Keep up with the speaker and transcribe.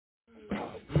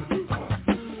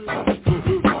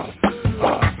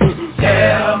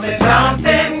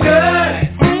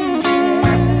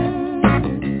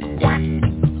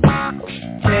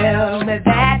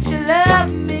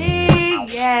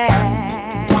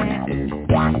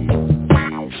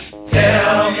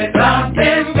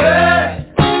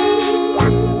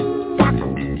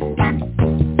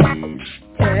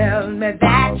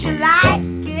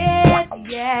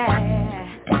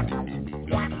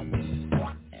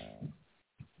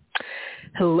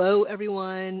Hello,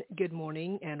 everyone. Good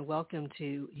morning, and welcome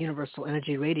to Universal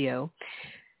Energy Radio.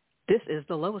 This is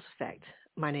the L.O.I.S Effect.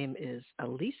 My name is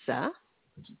Alyssa.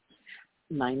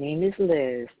 My name is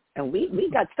Liz, and we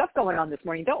got stuff going on this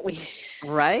morning, don't we?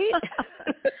 Right?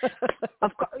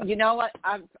 Of course. You know what?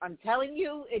 I'm telling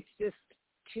you, it's just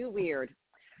too weird.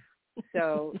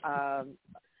 So,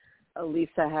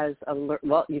 Alyssa has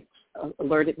you've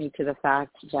alerted me to the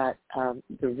fact that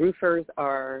the roofers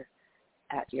are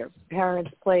at your parents'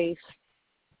 place.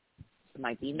 It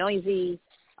might be noisy.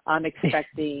 I'm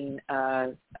expecting a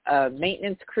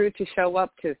maintenance crew to show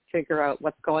up to figure out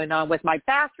what's going on with my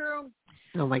bathroom.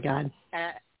 Oh, my God.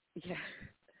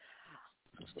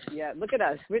 Yeah, look at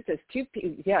us. We're just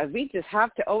we just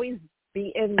have to always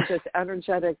be in this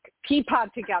energetic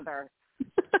teapot together.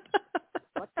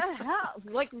 What the hell?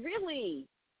 Like, really?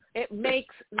 It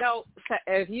makes no sense.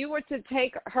 If you were to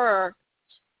take her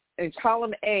in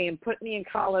column A and put me in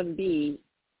column B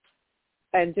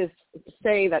and just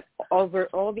say that over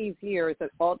all these years that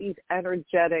all these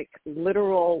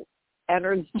literal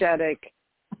energetic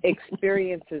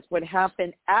experiences would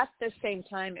happen at the same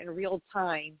time in real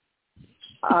time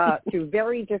through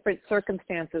very different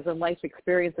circumstances and life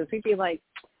experiences, we'd be like,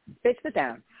 bitch, sit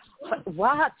down.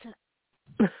 What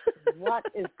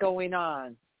is going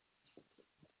on?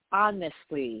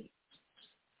 Honestly.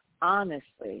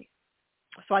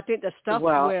 So I think the stuff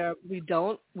where we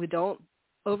don't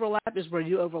overlap is where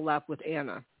you overlap with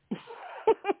Anna.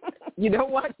 You know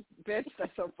what, bitch?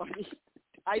 That's so funny.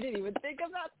 I didn't even think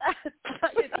about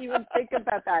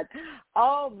that.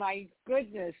 Oh my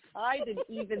goodnse. I didn't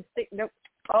even think. No.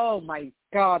 Oh my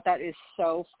God, that is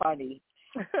so funny.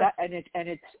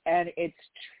 It's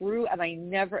true. And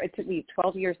it took me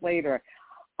 12 years later.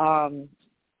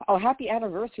 Happy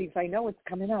anniversary, because I know it's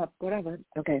coming up. Whatever.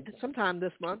 Okay. Sometime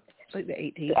this month, like the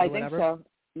 18th I or whatever. think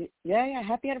so. Yeah.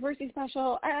 Happy anniversary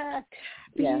special.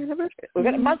 Anniversary. We've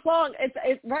got a month long.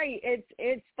 It's right.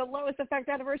 It's the L.O.I.S Effect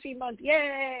anniversary month.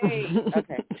 Yay.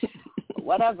 Okay.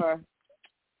 Whatever.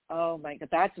 Oh my God,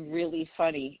 that's really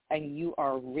funny. And you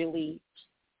are really,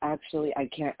 actually, I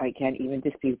can't even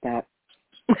dispute that.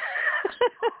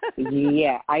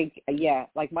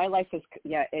 Like my life is,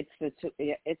 it's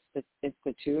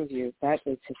the two of you. That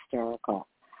is hysterical.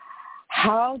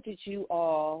 How did you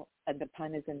all, and the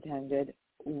pun is intended,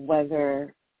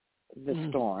 weather the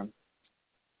storm?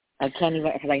 I can't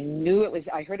even, because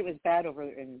I heard it was bad over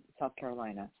in South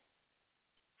Carolina.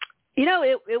 You know,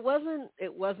 it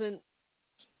wasn't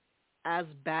as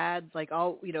bad. Like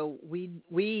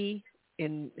we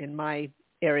in my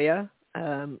area,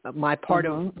 my part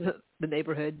of the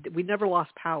neighborhood, we never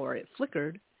lost power. It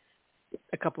flickered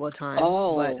a couple of times.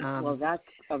 Oh, but, well, that's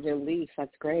a relief.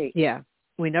 That's great. Yeah,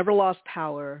 we never lost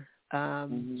power.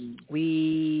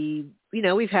 We've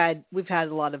had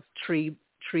a lot of tree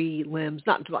limbs,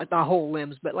 not like the whole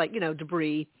limbs, but like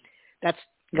debris. That's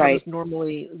comes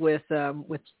normally with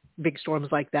big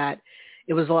storms like that.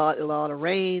 It was a lot of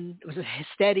rain. It was a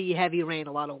steady, heavy rain,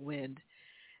 a lot of wind.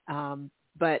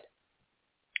 But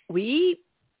we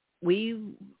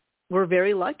were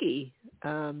very lucky.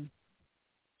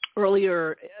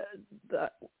 Earlier,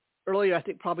 I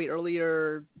think probably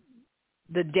earlier,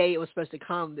 the day it was supposed to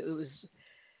come, it was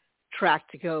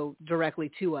tracked to go directly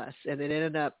to us, and it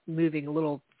ended up moving a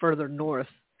little further north,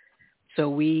 so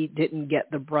we didn't get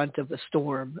the brunt of the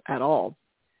storm at all.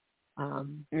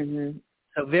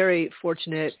 So very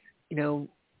fortunate.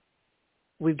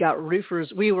 We've got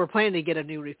roofers. We were planning to get a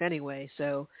new roof anyway,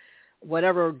 so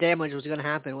whatever damage was going to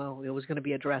happen, well, it was going to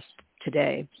be addressed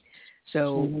today.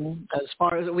 So as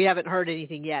far as we haven't heard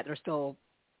anything yet, they're still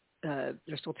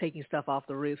taking stuff off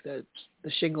the roof, the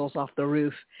shingles off the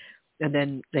roof, and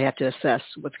then they have to assess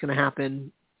what's going to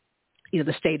happen,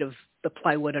 the state of the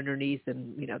plywood underneath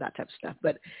and, that type of stuff.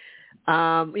 But,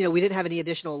 we didn't have any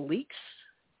additional leaks.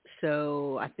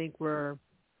 So I think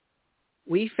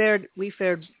we fared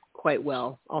quite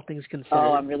well, all things considered.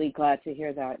 Oh, I'm really glad to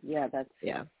hear that. Yeah,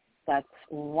 that's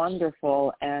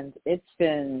wonderful. And it's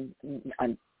been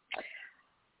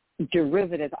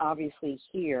derivative, obviously,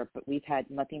 here, but we've had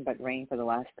nothing but rain for the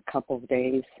last couple of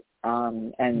days.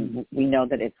 And we know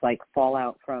that it's like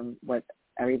fallout from what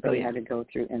everybody had to go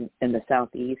through in the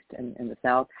Southeast and in the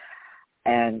South.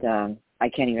 And I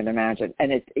can't even imagine.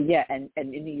 And it's, and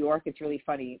in New York, it's really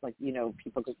funny. Like,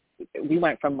 people, we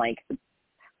went from like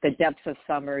the depths of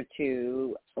summer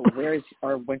to where's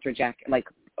our winter jacket, like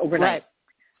overnight.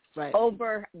 Right.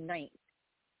 Overnight.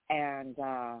 And,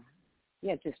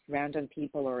 just random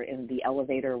people or in the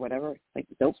elevator or whatever. Like,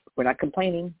 nope, we're not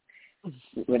complaining.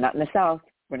 We're not in the South.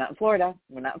 We're not in Florida.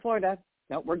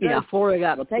 Nope, we're good. Yeah, Florida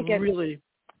got we'll take it. Really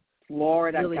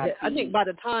Florida really got hit. I think by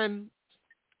the time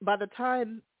by the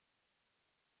time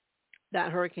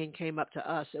that hurricane came up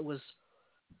to us,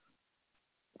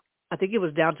 I think it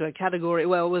was down to a category.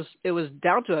 Well, it was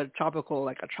down to a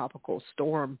tropical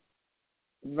storm.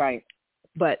 Right.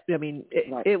 But I mean,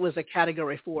 it was a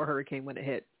Category 4 hurricane when it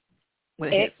hit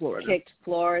hit Florida. It kicked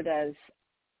Florida's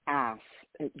ass.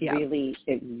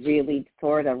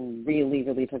 Florida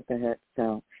really took the hit.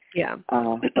 So yeah.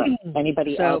 But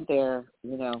anybody out there,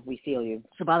 we feel you.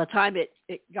 So by the time it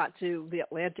got to the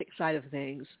Atlantic side of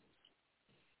things,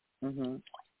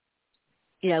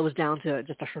 yeah, it was down to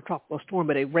just a tropical storm,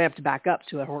 but it ramped back up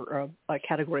to a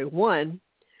Category 1.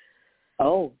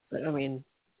 Oh, but, I mean,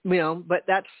 but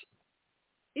that's,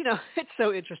 it's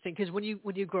so interesting because when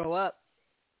you grow up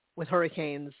with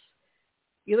hurricanes,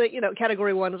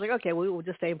 Category 1 is like, okay, we'll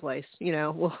just stay in place.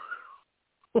 We'll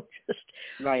just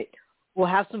right. We'll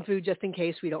have some food just in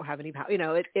case we don't have any power.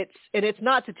 It's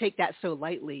not to take that so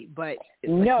lightly, but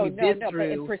no. But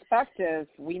in perspective,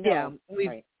 we know.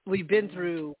 Yeah, we've been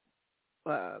through,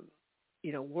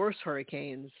 worse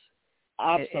hurricanes.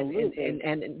 Absolutely.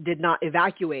 And did not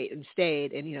evacuate and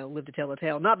stayed and lived to tell the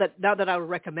tale. Not that I would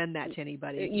recommend that to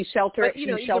anybody. You shelter. But,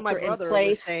 you shelter my brother in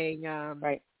place. Was saying.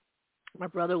 Right. My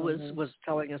brother was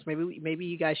telling us maybe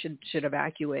you guys should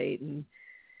evacuate and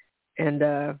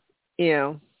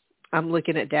I'm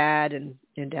looking at Dad and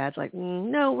Dad's like,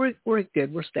 no, we're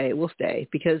good. We'll stay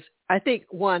because I think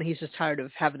one, he's just tired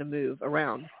of having to move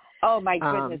around. Oh my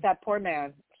goodness, that poor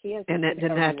man. He has and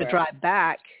then have to drive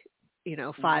back,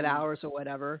 5 hours or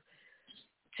whatever.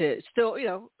 To still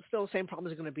the same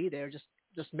problem is going to be there, just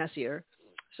messier.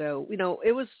 So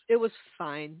it was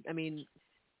fine. I mean,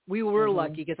 we were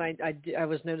lucky because I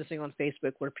was noticing on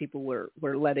Facebook where people were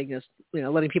letting us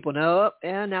letting people know,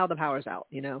 and now the power's out.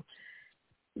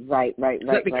 Right.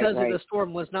 But because of the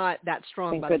storm was not that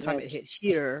strong by the time it hit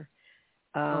here,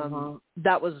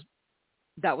 that was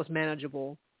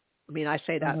manageable. I mean, I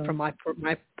say that from my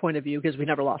point of view because we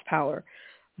never lost power.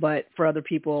 But for other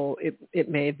people, it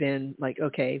may have been like,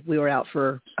 okay, we were out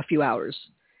for a few hours,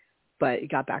 but it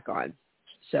got back on.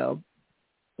 So,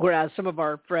 whereas some of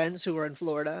our friends who are in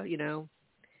Florida,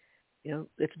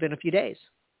 it's been a few days,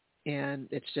 and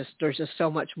there's just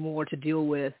so much more to deal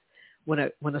with when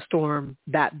a storm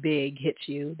that big hits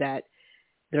you that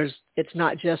it's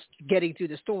not just getting through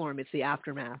the storm, it's the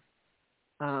aftermath.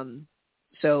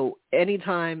 So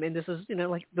anytime, and this is,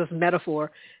 like this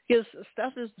metaphor, because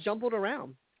stuff is jumbled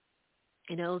around,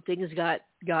 things got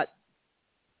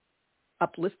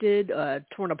uplifted,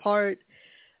 torn apart,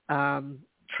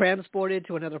 transported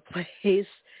to another place,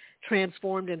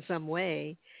 transformed in some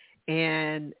way.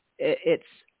 And it's,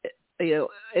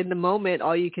 in the moment,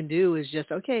 all you can do is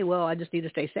just, okay, well, I just need to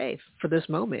stay safe for this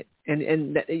moment.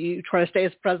 And you try to stay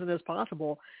as present as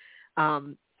possible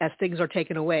as things are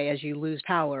taken away, as you lose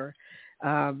power,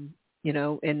 and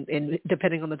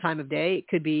depending on the time of day, it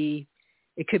could be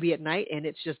at night and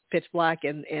it's just pitch black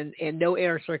and no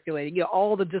air circulating,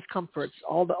 all the discomforts,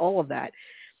 all of that.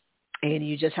 And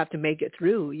you just have to make it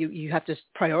through. You have to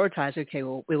prioritize, okay,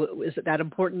 well, is it that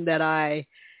important that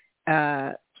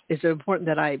is it important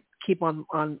that I keep on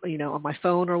on my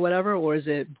phone or whatever, or is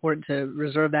it important to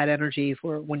reserve that energy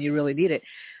for when you really need it?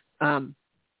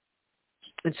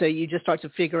 And so you just start to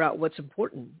figure out what's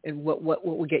important and what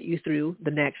will get you through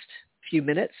the next few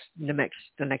minutes, the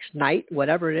next night,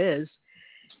 whatever it is.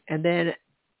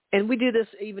 And we do this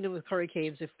even with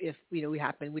hurricanes. If we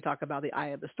talk about the eye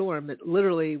of the storm. It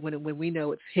literally when we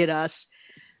know it's hit us,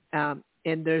 and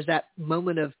there's that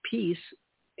moment of peace.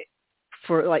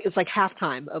 It's like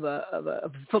halftime of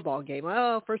a football game.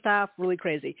 Oh, first half really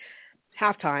crazy.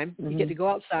 Halftime, you get to go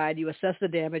outside, you assess the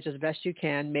damage as best you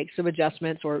can, make some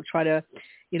adjustments, or try to,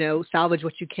 salvage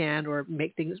what you can, or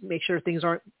make sure things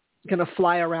aren't going to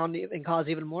fly around and cause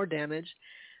even more damage.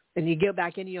 And you get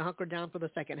back in, you hunker down for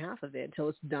the second half of it until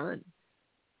it's done.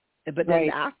 But then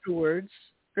afterwards,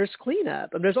 there's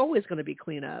cleanup, and there's always going to be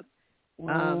cleanup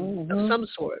of some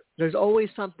sort. There's always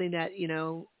something that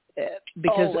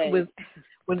because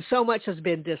when so much has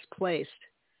been displaced,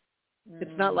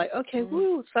 it's not like, okay,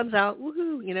 woo, sun's out,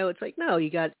 woohoo. It's like, no, you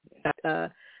got,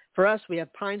 for us, we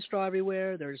have pine straw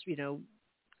everywhere. There's,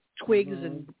 twigs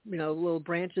and, little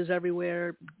branches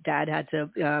everywhere. Dad had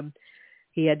to,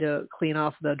 he had to clean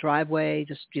off the driveway,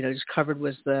 just covered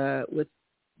with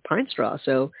pine straw.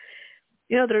 So,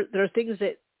 there are things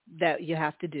that you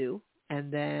have to do.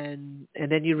 And then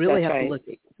you really have to look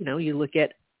at, you look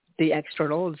at the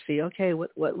external and see, okay,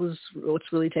 what's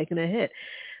really taking a hit.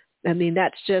 I mean,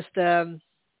 that's just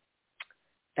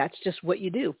what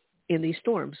you do in these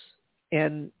storms.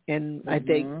 And I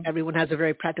think everyone has a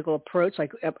very practical approach.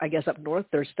 Like, I guess up north,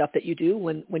 there's stuff that you do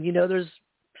when there's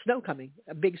snow coming,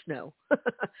 a big snow.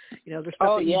 There's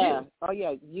stuff that you do. Oh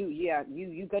yeah.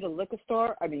 You go to the liquor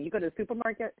store. I mean, you go to the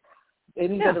supermarket,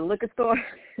 and you go to the liquor store.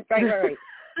 Right.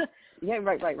 Yeah,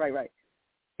 right.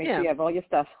 Make sure you have all your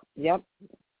stuff. Yep.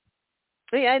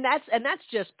 Yeah, and that's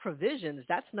just provisions.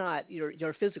 That's not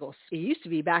your physical. It used to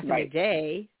be back in the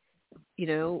day.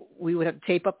 We would have to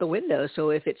tape up the window so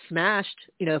if it smashed,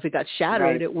 if it got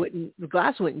shattered, the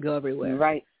glass wouldn't go everywhere.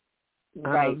 Right.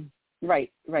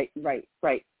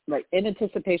 In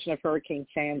anticipation of Hurricane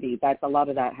Sandy, that's a lot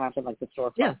of that happened, like the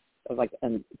storefronts of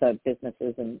and the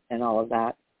businesses and all of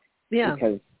that. Yeah.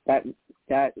 Because that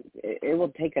it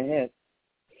will take a hit.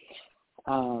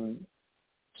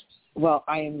 Well,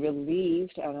 I am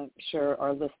relieved, and I'm sure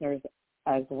our listeners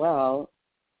as well,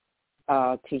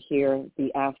 to hear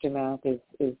the aftermath is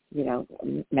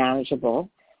manageable.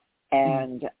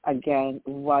 And again,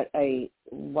 what a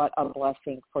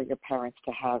blessing for your parents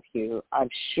to have you. I'm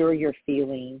sure you're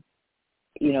feeling,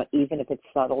 even if it's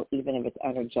subtle, even if it's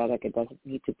energetic, it doesn't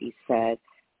need to be said,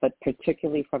 but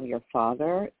particularly from your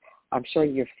father, I'm sure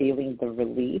you're feeling the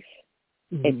relief.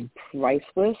 Mm-hmm. It's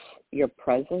priceless. Your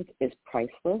presence is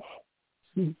priceless.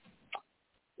 Mm-hmm.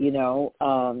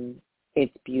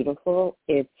 It's beautiful.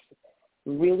 It's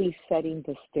really setting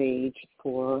the stage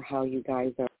for how you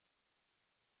guys are.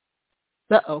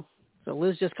 Uh-oh. So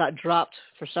Liz just got dropped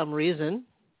for some reason.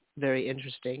 Very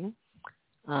interesting.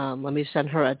 Let me send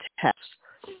her a text.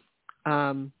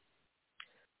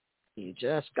 You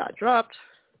just got dropped.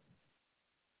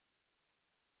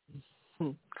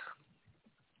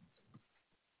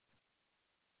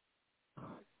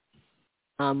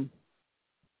 But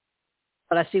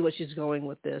I see what she's going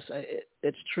with this.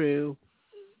 It's true.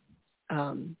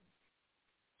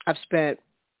 I've spent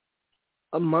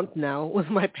a month now with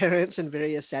my parents in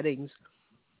various settings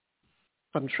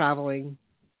from traveling,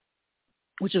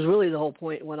 which is really the whole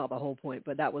point. Well, not the whole point,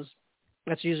 but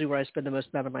that's usually where I spend the most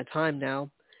amount of my time now,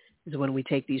 is when we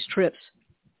take these trips.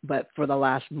 But for the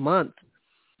last month,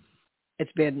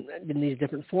 it's been in these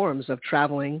different forms of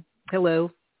traveling.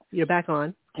 Hello, you're back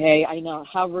on. Hey, I know.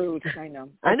 How rude. I know.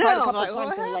 I know. A couple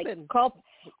times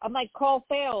I'm like, call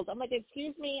failed. I'm like,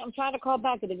 excuse me, I'm trying to call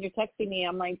back, and then you're texting me.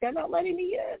 I'm like, they're not letting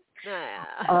me in.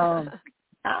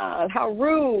 How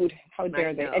rude. How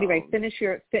dare they? Anyway, finish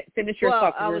your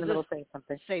thought. We're in the middle of saying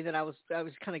something. Say that I was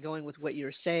kind of going with what you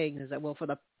were saying, is that, well, for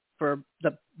the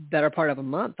better part of a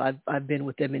month, I've been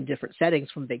with them in different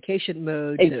settings, from vacation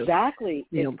mode to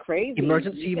it's crazy.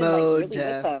 Emergency mode,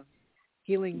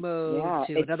 healing mode,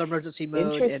 to another emergency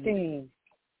mode. Interesting.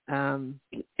 And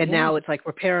now it's like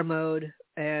repair mode,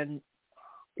 and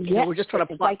we're just trying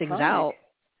to plot things out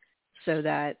so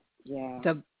that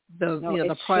the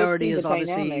priority is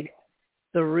obviously dynamic.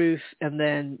 The roof and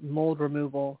then mold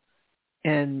removal.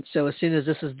 And so as soon as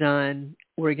this is done,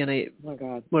 we're gonna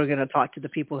talk to the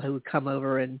people who come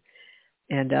over, and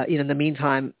in the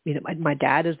meantime, my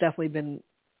dad has definitely been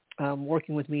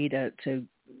working with me to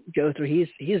go through.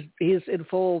 He's in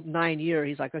full 9 year.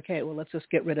 He's like, okay, well, let's just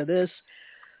get rid of this.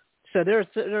 So there are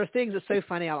things that's so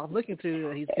funny. I'm looking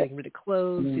through. He's getting rid of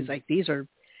clothes. He's like, these are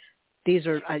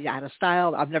out of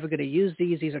style. I'm never going to use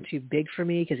these. These are too big for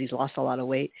me, because he's lost a lot of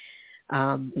weight. But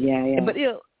some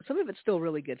of it's still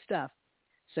really good stuff.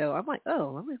 So I'm like,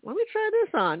 let me try this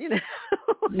on.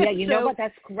 Yeah, you know what?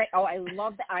 That's great. Oh, I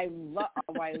love that. I love.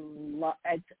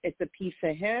 It's a piece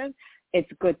of him.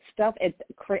 It's good stuff. It's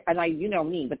and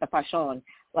me with the fashion.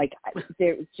 Like,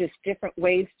 there's just different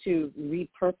ways to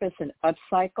repurpose and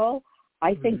upcycle.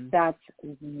 I think that's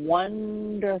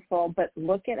wonderful. But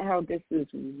look at how this is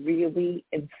really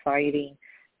inciting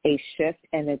a shift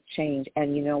and a change.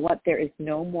 And you know what? There is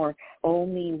no more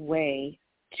only way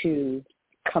to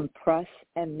compress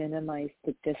and minimize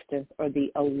the distance, or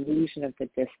the illusion of the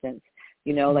distance.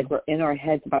 Like, we're in our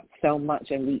heads about so much,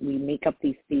 and we make up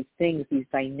these things, these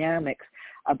dynamics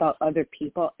about other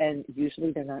people, and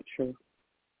usually they're not true.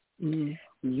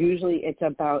 Usually it's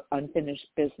about unfinished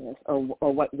business,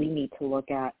 or what we need to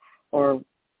look at, or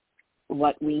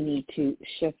what we need to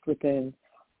shift within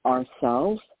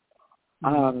ourselves.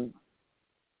 No,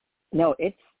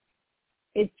 it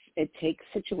takes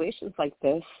situations like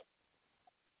this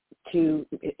to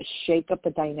shake up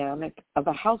the dynamic of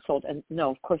a household. And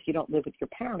no, of course you don't live with your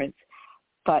parents,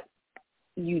 but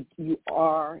you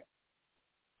are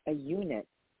a unit.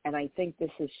 And I think this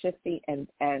is shifting, and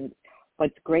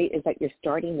what's great is that you're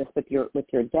starting this with your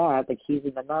dad, like he's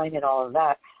in the 9 and all of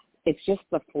that. It's just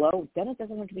the flow. Then it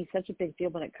doesn't have to be such a big deal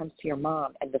when it comes to your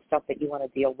mom and the stuff that you want to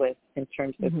deal with in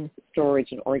terms of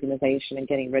storage and organization and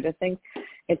getting rid of things.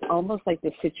 It's almost like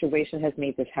the situation has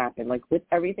made this happen. Like, with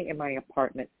everything in my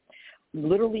apartment,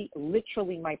 literally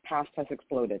my past has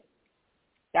exploded.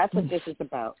 That's what this is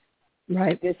about.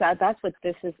 Right. That's what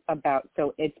this is about.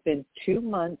 So it's been 2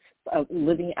 months of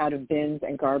living out of bins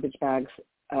and garbage bags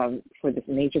for this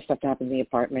major stuff to happen in the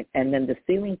apartment. And then the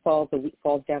ceiling falls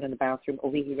down in the bathroom a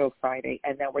week ago Friday,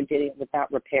 and now we're dealing with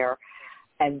that repair.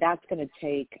 And that's going to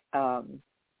take a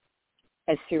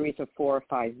series of 4 or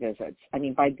 5 visits. I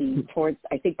mean, by the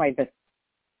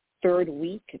third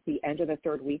week, at the end of the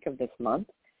third week of this month,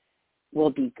 will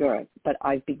be good. But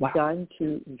I've begun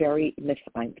to very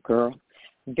methodically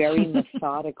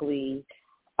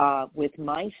with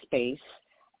my space,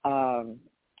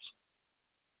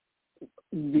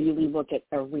 really look at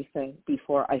everything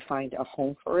before I find a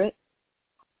home for it.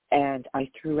 And I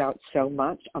threw out so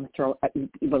much.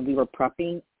 When we were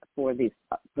prepping for the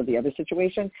other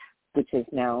situation, which is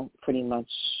now pretty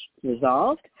much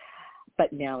resolved,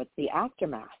 but now it's the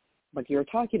aftermath. Like you're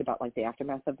talking about, like the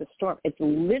aftermath of the storm. It's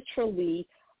literally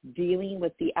dealing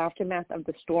with the aftermath of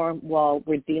the storm while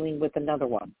we're dealing with another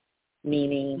one,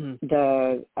 meaning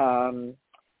the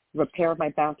repair of my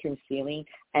bathroom ceiling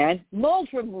and mold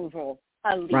removal,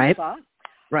 Alyssa.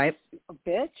 Right.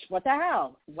 Bitch, what the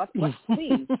hell? What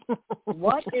please?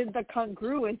 What is the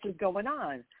congruence is going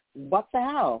on? What the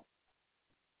hell?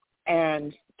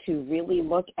 And to really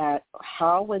look at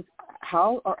how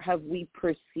have we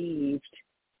perceived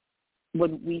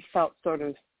when we felt sort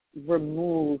of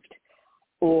removed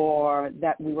or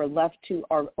that we were left to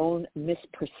our own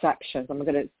misperceptions. I'm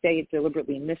going to say it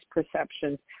deliberately,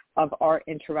 misperceptions of our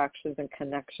interactions and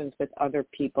connections with other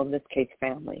people, in this case,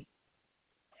 family.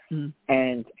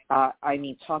 And I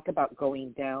mean, talk about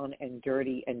going down and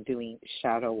dirty and doing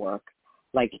shadow work.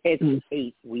 Like it's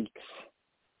 8 weeks.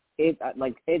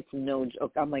 It's no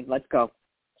joke. I'm like, let's go.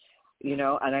 You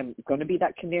know, and I'm going to be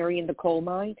that canary in the coal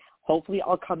mine. Hopefully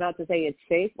I'll come out to say it's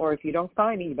safe, or if you don't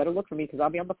find me, you better look for me because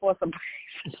I'll be on the floor someplace.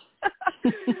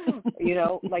 You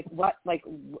know, like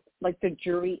the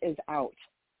jury is out.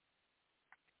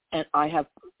 And I have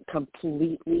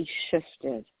completely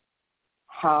shifted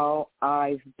how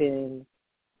I've been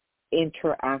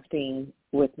interacting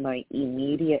with my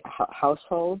immediate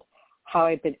household, how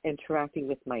I've been interacting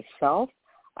with myself.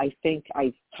 I think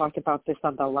I talked about this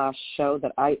on the last show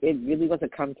that it really was a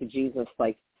come to Jesus,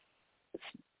 like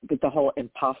with the whole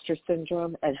imposter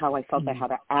syndrome and how I felt I had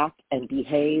to act and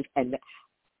behave, and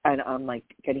I'm like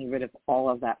getting rid of all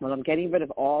of that. When I'm getting rid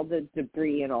of all the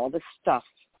debris and all the stuff,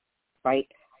 right,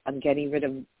 I'm getting rid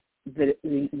of the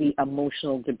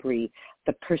emotional debris,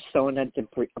 the persona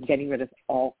debris. I'm getting rid of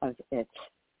all of it.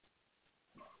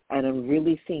 And I'm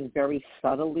really seeing very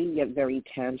subtly yet very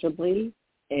tangibly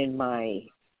in my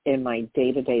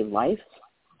day-to-day life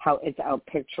how it's out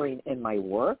picturing in my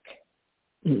work.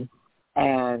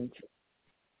 And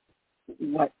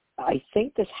what I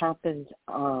think this happened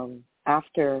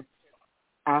after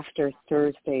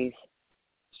Thursday's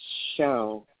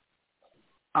show,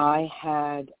 I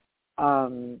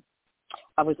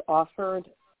was offered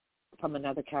from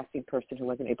another casting person who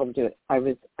wasn't able to do it. I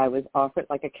was offered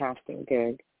like a casting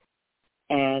gig,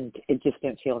 and it just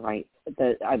didn't feel right.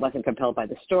 I wasn't compelled by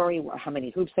the story, how many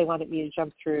hoops they wanted me to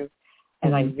jump through,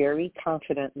 and I very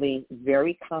confidently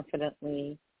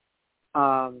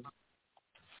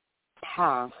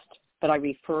passed. But I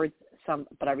referred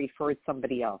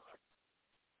somebody else.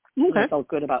 Okay. I felt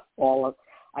good about all of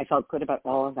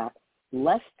that.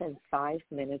 Less than 5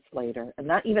 minutes later, I'm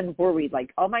not even worried,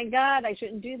 like, oh my God, I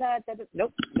shouldn't do that.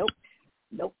 Nope.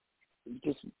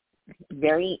 Just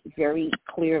very, very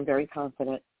clear, very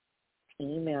confident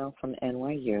email from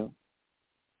NYU.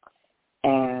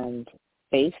 And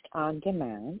based on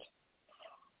demand,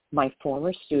 my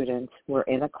former students were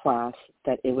in a class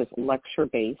that it was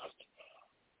lecture-based,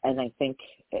 and I think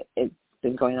it's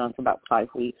been going on for about 5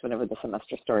 weeks whenever the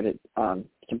semester started,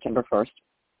 September 1st.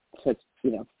 So it's,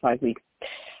 5 weeks,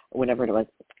 whenever it was.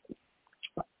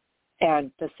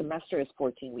 And the semester is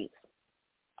 14 weeks.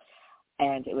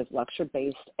 And it was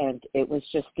lecture-based, and it was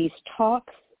just these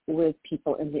talks with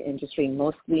people in the industry,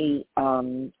 mostly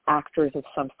actors of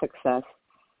some success,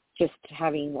 just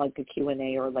having like a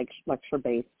Q&A or like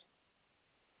lecture-based.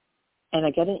 And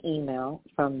I get an email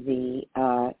from the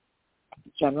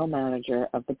general manager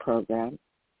of the program,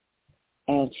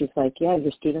 and she's like, yeah,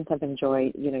 your students have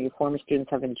enjoyed, your former students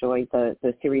have enjoyed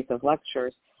the series of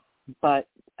lectures, but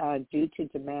due to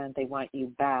demand, they want you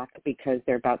back because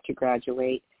they're about to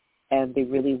graduate and they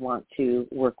really want to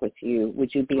work with you.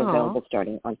 Would you be available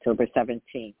starting October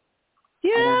 17th?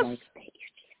 Yes. And I'm like, thank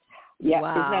you. Yeah,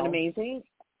 wow. Isn't that amazing?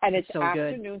 And it's so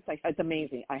afternoons. Like, it's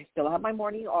amazing. I still have my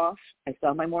morning off.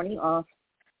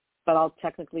 But I'll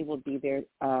technically will be there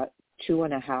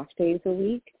 2.5 days a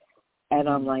week. And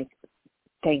I'm like,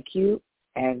 thank you.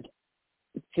 And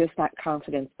just that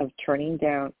confidence of turning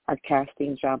down a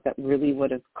casting job that really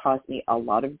would have caused me a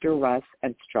lot of duress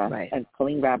and stress and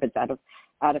pulling rabbits out of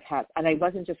hats. And I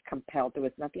wasn't just compelled. There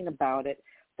was nothing about it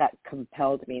that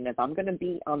compelled me. And if I'm going to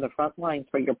be on the front lines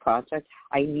for your project,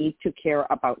 I need to care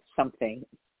about something.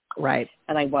 Right.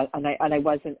 And I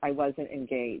wasn't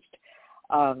engaged.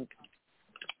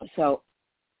 So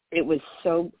it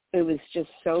was just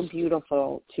so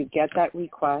beautiful to get that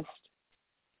request,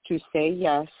 to say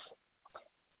yes.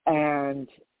 And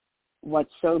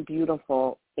what's so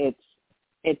beautiful, it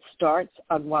starts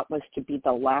on what was to be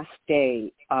the last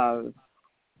day of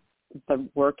the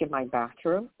work in my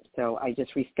bathroom. So I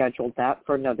just rescheduled that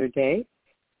for another day.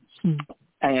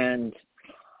 And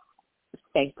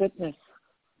thank goodness.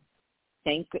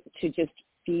 To just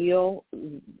feel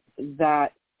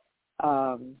that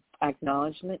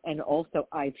acknowledgement. And also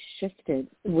I've shifted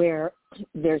where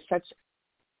there's such,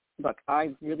 look,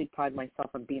 I really pride myself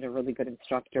on being a really good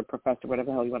instructor, professor, whatever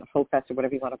the hell you want, professor,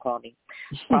 whatever you want to call me,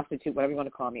 prostitute, whatever you want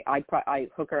to call me. I pride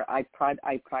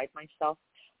myself.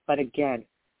 But again,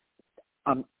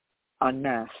 I'm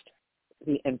unmasked.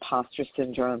 The imposter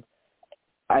syndrome.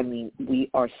 I mean, we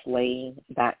are slaying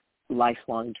that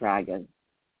lifelong dragon.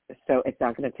 So it's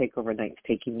not going to take overnight. It's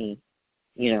taking me,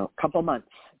 a couple months.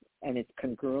 And it's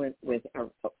congruent with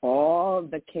all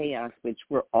the chaos, which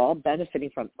we're all benefiting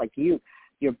from. Like you're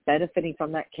benefiting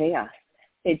from that chaos.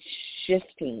 It's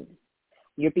shifting.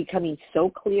 You're becoming so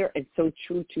clear and so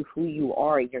true to who you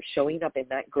are. And you're showing up in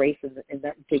that grace and in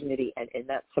that dignity and in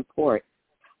that support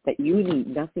that you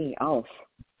need nothing else.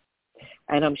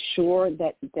 And I'm sure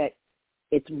that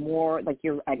it's more like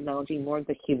you're acknowledging more of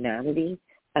the humanity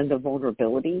and the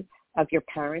vulnerability of your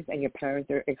parents, and your parents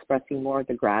are expressing more of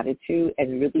the gratitude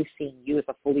and really seeing you as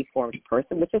a fully formed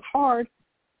person, which is hard,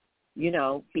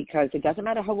 because it doesn't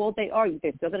matter how old they are,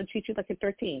 they're still going to treat you like you're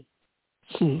 13.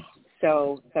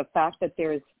 So the fact that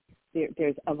there's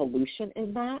evolution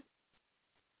in that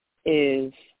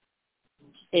is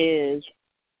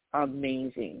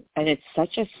amazing. And it's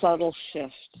such a subtle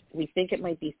shift. We think it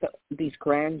might be these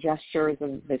grand gestures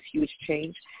and this huge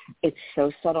change. It's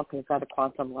so subtle because it's at a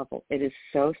quantum level. It is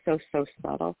so, so, so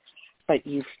subtle, but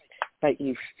you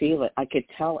feel it. I could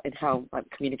tell in how I'm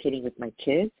communicating with my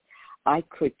kids. I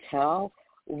could tell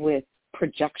with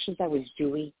projections I was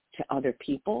doing to other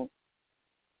people.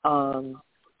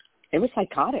 It was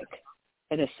psychotic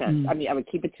in a sense. I mean, I would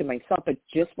keep it to myself, but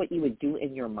just what you would do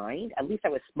in your mind, at least I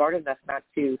was smart enough not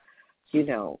to,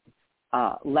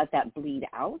 let that bleed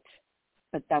out.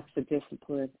 But that's the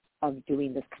discipline of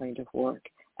doing this kind of work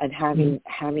and having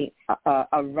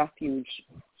a refuge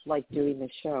like doing the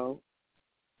show.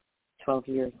 12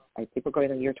 years, I think we're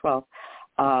going on year 12.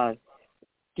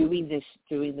 Doing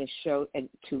this show and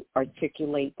to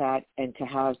articulate that and to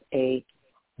have a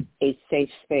safe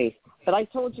space. But I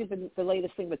told you the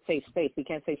latest thing with safe space. We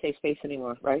can't say safe space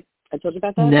anymore, right? I told you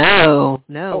about that? No.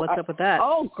 What's up with that?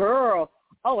 Oh, girl.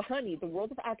 Oh, honey, the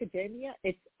world of academia,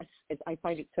 I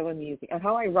find it so amusing. And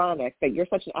how ironic that you're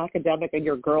such an academic and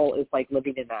your girl is, like,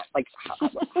 living in that. Like,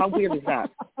 how weird is that?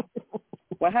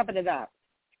 What happened to that?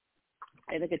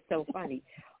 I think it's so funny.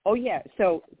 Oh, yeah.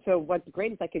 So what's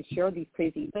great is I can share these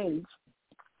crazy things.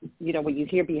 When you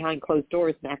hear behind closed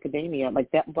doors in academia,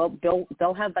 like that,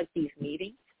 they'll have like these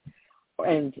meetings,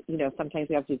 and sometimes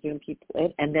we have to Zoom people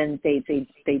in, and then they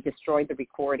destroy the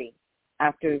recording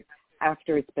after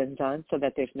it's been done, so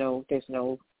that there's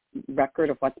no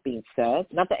record of what's being said.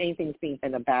 Not that anything's being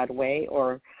in a bad way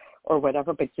or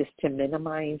whatever, but just to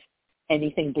minimize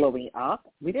anything blowing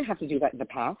up. We didn't have to do that in the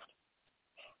past,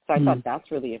 so I thought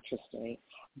that's really interesting.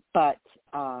 But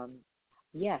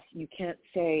yes, you can't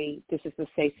say this is the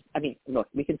safe. I mean, look,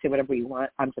 we can say whatever you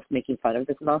want. I'm just making fun of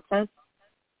this nonsense.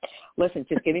 Listen,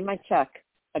 just give me my check.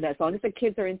 And as long as the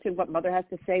kids are into what mother has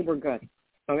to say, we're good.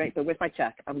 All right, so with my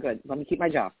check, I'm good. Let me keep my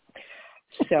job.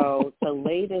 So the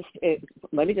latest is,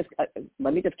 let me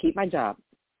just keep my job,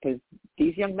 because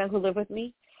these young men who live with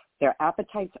me, their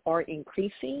appetites are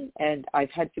increasing, and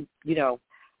I've had to,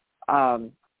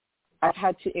 I've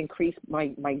had to increase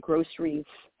my groceries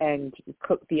and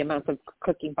cook the amount of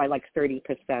cooking by like 30%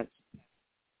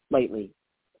 think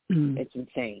it's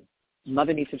insane.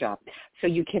 Mother needs a job. So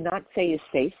you cannot say a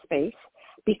safe space,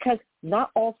 because not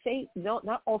all,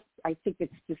 I think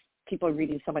it's just people are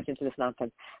reading so much into this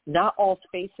nonsense. Not all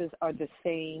spaces are the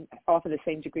same, offer the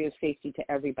same degree of safety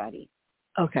to everybody.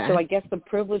 Okay. So I guess the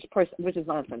privileged person, which is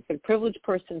nonsense, the privileged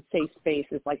person's safe space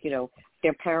is like,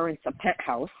 their parents' a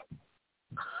penthouse,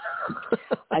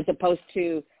 as opposed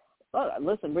to, well,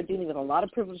 listen, we're dealing with a lot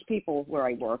of privileged people where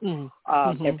I work.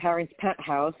 Their parents'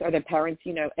 penthouse or their parents'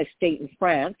 estate in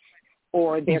France,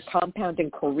 or their compound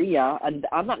in Korea, and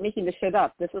I'm not making this shit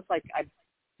up. This is like, I'm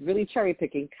really cherry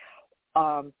picking,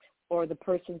 or the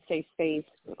person's safe space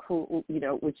who,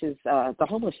 which is the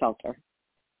homeless shelter,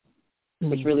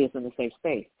 which really isn't a safe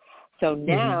space. So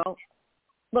now,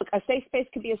 look, a safe space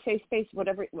could be a safe space,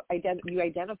 whatever you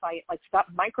identify it. Like, stop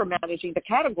micromanaging the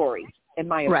categories, in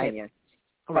my opinion.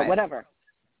 But whatever.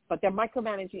 But they're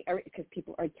micromanaging because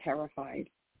people are terrified.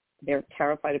 They're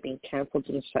terrified of being canceled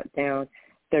and shut down.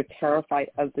 They're terrified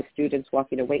of the students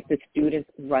walking away. The students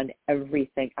run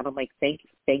everything. And I'm like, thank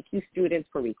you, students,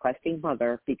 for requesting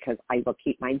mother, because I will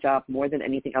keep my job more than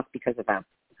anything else because of them.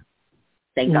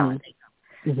 Thank God.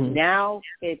 Now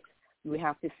we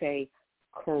have to say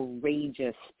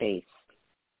courageous space.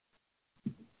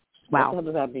 Wow. What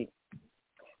does that mean?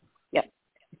 Yeah,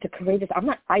 it's a courageous.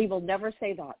 I will never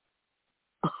say that.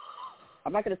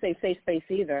 I'm not going to say safe space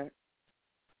either.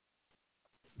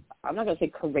 I'm not going to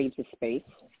say courageous space.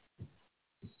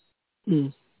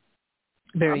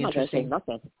 Very I'm interesting. not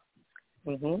going to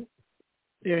say nothing.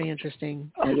 Very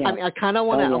interesting. Oh, yeah. I mean, I kind of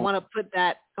want to. I want to put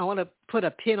that. I want to put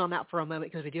a pin on that for a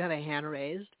moment because we do have a hand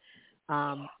raised.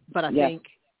 But I think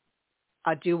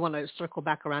I do want to circle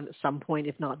back around at some point.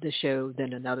 If not this show,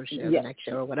 then another show, the next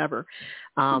show, or whatever.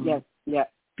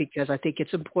 Because I think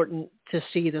it's important to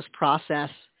see this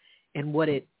process and what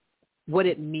it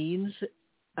means.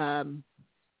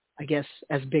 I guess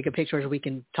as big a picture as we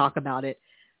can talk about it,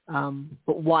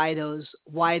 but why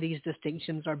these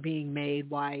distinctions are being made,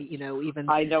 why, even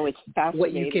I know it's fascinating.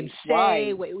 What you can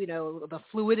say, the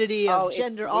fluidity of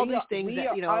gender, all these things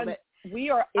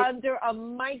we are under a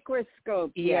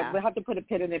microscope. Yeah. We'll have to put a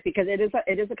pin in it because it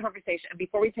is a conversation. And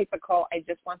before we take the call, I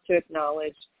just want to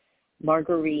acknowledge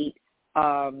Marguerite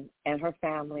and her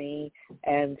family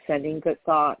and sending good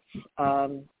thoughts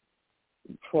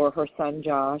for her son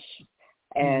Josh.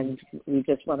 And we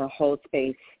just want to hold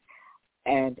space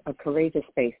and a courageous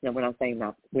space. No, we're not saying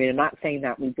that. We're not saying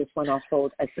that. We just want to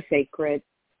hold a sacred,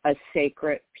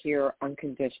 pure,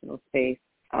 unconditional space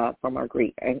for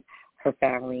Marguerite and her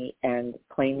family, and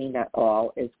claiming that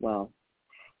all is well.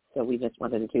 So we just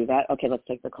wanted to do that. Okay, let's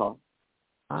take the call.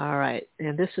 All right.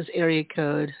 And this is area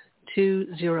code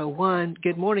 201.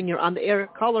 Good morning. You're on the air.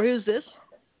 Caller, who's this?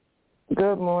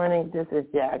 Good morning. This is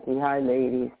Jackie. Hi,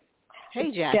 ladies. Hey,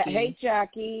 Jackie. Hey,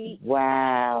 Jackie.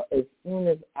 Wow. As soon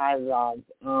as I logged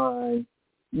on,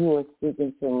 you were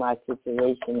speaking to my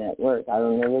situation at work. I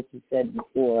don't know what you said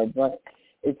before, but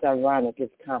it's ironic.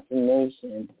 It's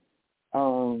confirmation.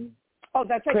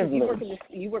 That's right.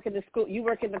 You work in the school. You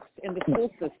work in the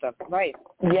school system, right?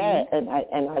 Yeah, and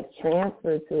I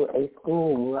transferred to a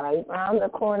school right around the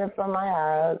corner from my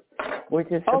house, which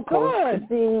is supposed to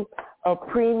be a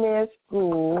premier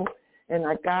school. And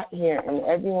I got here, and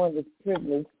everyone is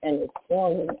privileged, and it's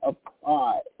falling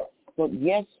apart. But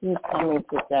guess who's coming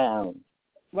to town?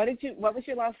 What was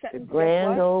your last sentence? The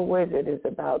grand old wizard is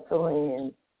about to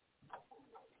land.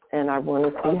 And I want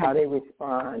to see how they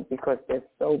respond because they're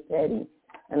so petty.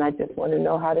 And I just want to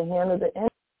know how to handle the end.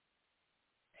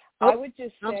 I would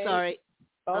just say... I'm sorry.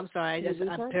 I'm sorry.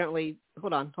 Apparently...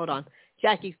 Hold on.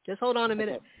 Jackie, just hold on a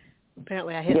minute.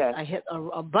 Apparently I hit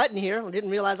a button here. I didn't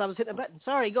realize I was hitting a button.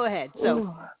 Sorry, go ahead.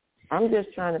 So I'm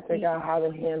just trying to figure out how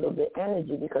to handle the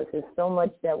energy because there's so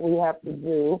much that we have to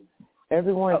do.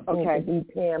 Everyone seems to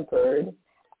be pampered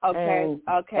and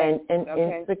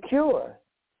insecure.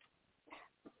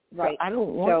 Right.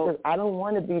 So I don't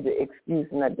want to be the excuse,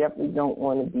 and I definitely don't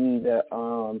want to be the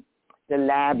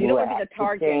lab rat. You don't want to be the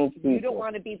target. You don't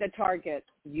want to be the target.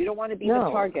 You don't want to be the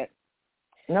target.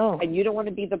 No. And you don't want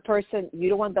to be the person. You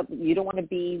don't want to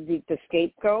be the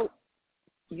scapegoat,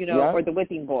 or the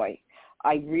whipping boy.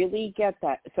 I really get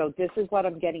that. So this is what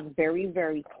I'm getting very,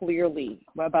 very clearly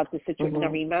about the situation. Now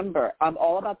remember, I'm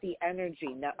all about the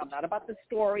energy. Now, I'm not about the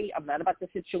story. I'm not about the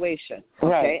situation.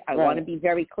 Okay? I want to be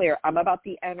very clear. I'm about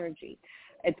the energy.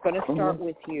 It's going to start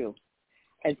with you.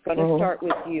 It's going to start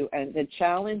with you. And the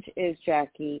challenge is,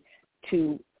 Jackie,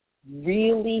 to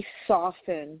really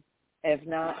soften, if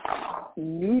not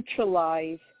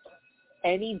neutralize,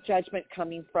 any judgment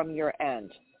coming from your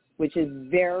end, which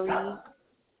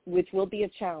will be a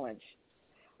challenge,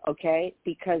 okay?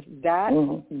 Because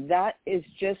that is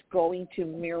just going to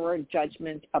mirror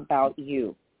judgment about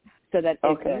you. So that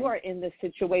if you are in this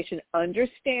situation,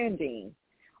 understanding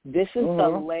this is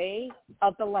the lay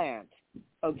of the land,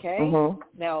 okay?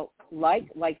 Now, like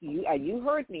you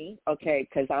heard me, okay?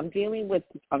 Because I'm dealing with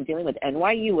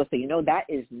NYU, so that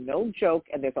is no joke,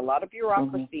 and there's a lot of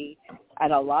bureaucracy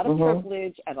and a lot of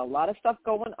privilege and a lot of stuff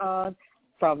going on.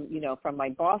 From my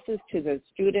bosses to the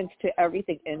students to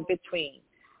everything in between.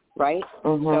 right?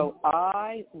 Mm-hmm. So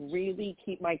I really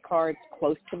keep my cards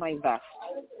close to my vest.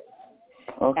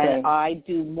 Okay. And I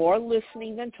do more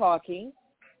listening than talking,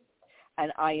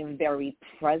 and I am very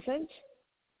present,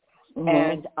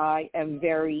 and I am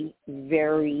very,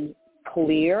 very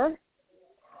clear,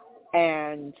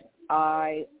 and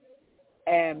I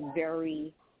am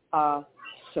very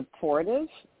supportive,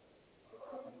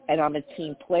 and I'm a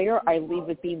team player. I lead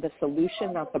with being the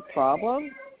solution, not the problem.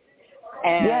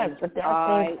 And yes, but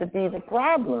that seems to be the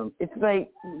problem. It's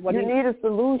like you need a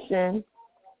solution,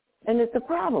 and it's a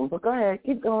problem. But go ahead,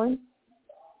 keep going.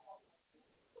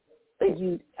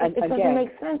 It doesn't make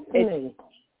sense to me.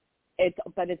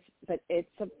 But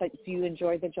do you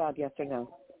enjoy the job? Yes or no?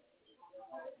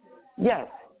 Yes.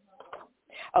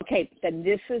 Okay, then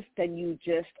you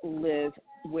just live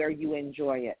where you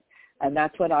enjoy it, and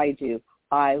that's what I do.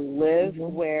 I live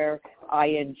where I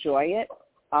enjoy it.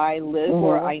 I live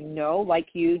where I know, like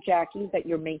you, Jackie, that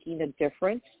you're making a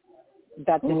difference,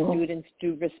 that the students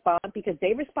do respond, because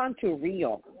they respond to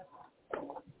real.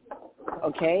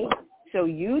 Okay? So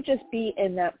you just be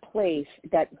in that place,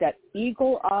 that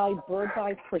eagle-eye,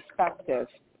 bird's-eye perspective.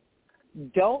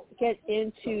 Don't get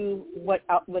into what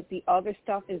the other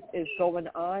stuff is going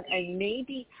on, and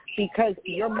maybe because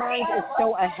your mind is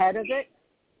so ahead of it,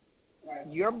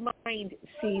 your mind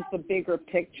sees the bigger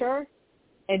picture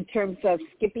in terms of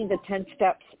skipping the 10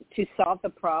 steps to solve the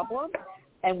problem.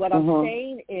 And what I'm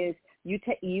saying is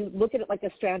you look at it like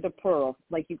a strand of pearl,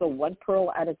 like you go one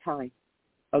pearl at a time,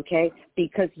 okay?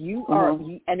 Because you are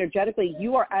energetically,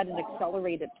 you are at an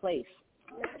accelerated place.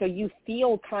 So you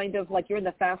feel kind of like you're in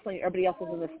the fast lane, everybody else is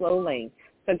in the slow lane.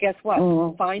 So guess what?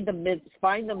 Find the mid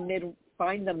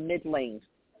lane.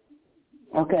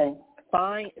 Okay.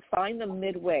 Find the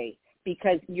midway,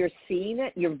 because you're seeing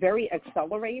it, you're very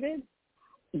accelerated.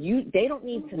 They don't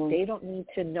need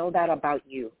to know that about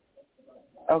you.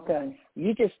 Okay.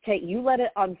 You let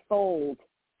it unfold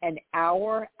an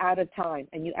hour at a time,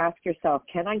 and you ask yourself,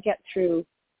 can I get through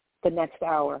the next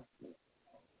hour?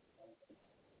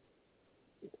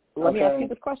 Let me ask you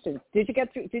this question: Did you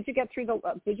get through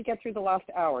the last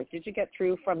hour? Did you get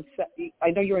through from? I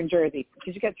know you're in Jersey.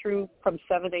 Did you get through from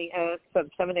 7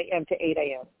 a.m. to 8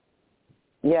 a.m.?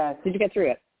 Yes. Did you get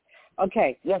through it?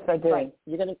 Okay. Yes, I did. Right.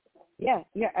 You're gonna. Yeah.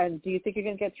 And do you think you're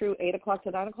gonna get through 8 o'clock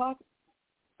to 9 o'clock?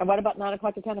 And what about 9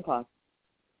 o'clock to 10 o'clock?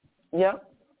 Yep.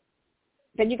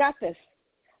 Then you got this.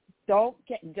 Don't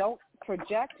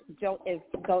project. Don't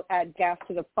add gas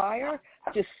to the fire.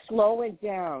 Just slow it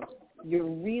down. You're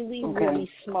really, really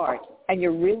smart, and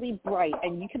you're really bright,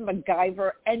 and you can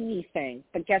MacGyver anything.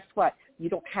 But guess what? You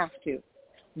don't have to.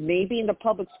 Maybe in the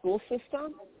public school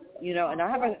system, and I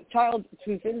have a child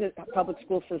who's in the public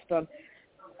school system,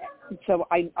 so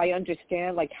I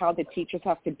understand like how the teachers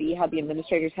have to be, how the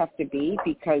administrators have to be,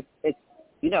 because it's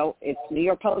it's New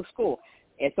York public school.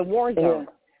 It's a war zone.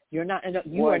 You are not in a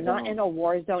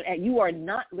war zone, and you are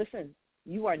not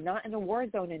in a war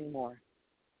zone anymore.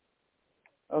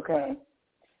 Okay.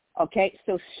 Okay.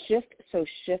 So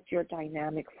shift your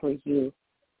dynamic for you.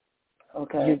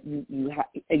 Okay.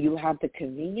 You have the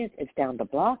convenience. It's down the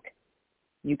block.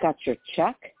 You got your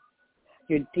check.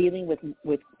 You're dealing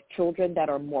with children that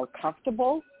are more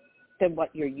comfortable than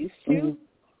what you're used to.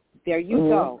 There you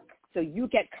go. So you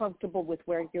get comfortable with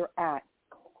where you're at,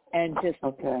 and just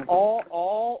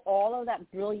all of that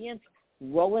brilliance,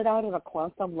 roll it out at a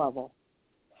quantum level.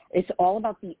 It's all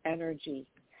about the energy.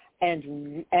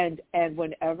 And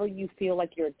whenever you feel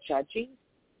like you're judging,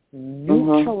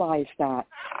 neutralize that,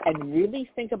 and really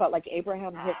think about, like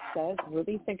Abraham Hicks says,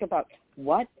 really think about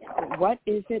what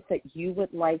is it that you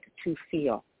would like to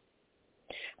feel.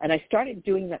 And I started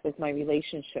doing that with my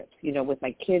relationships, with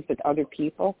my kids, with other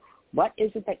people. What is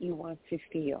it that you want to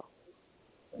feel?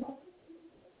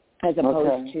 As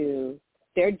opposed to,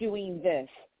 they're doing this.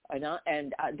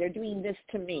 And they're doing this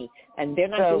to me, and they're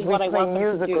not doing what I want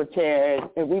them to do.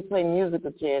 If we play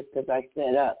musical chairs because I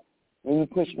set up, and you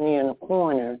push me in a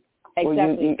corner,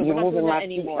 exactly. You're moving my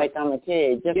feet like I'm a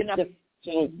kid. Just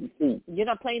change the seat. You're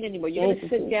not playing anymore. You're going to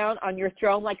sit down on your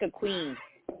throne like a queen.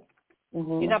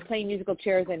 You're not playing musical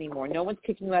chairs anymore. No one's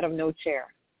kicking you out of no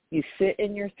chair. You sit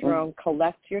in your throne,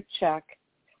 collect your check.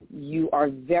 You are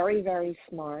very, very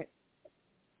smart.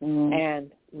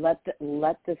 And let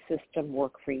the system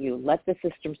work for you. Let the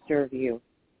system serve you.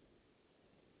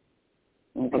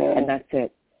 Okay. And that's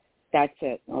it.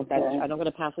 Okay. I'm going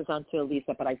to pass this on to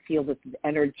Alyssa, but I feel that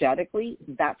energetically,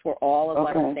 that's where all of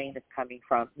what I'm saying is coming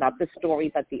from. Not the story,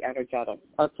 but the energetic.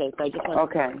 Okay. So I just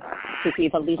want to see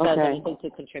if Alyssa has anything to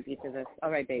contribute to this.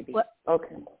 All right, baby. Well,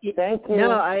 thank you.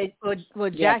 No,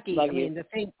 Jackie. Yes, I mean,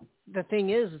 the thing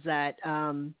is that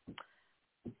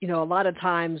a lot of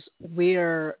times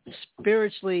we're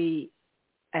spiritually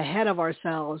ahead of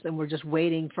ourselves and we're just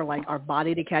waiting for like our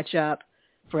body to catch up,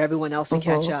 for everyone else to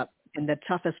catch up. And the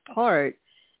toughest part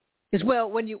is,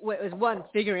 one,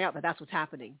 figuring out that that's what's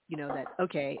happening, that,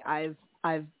 okay,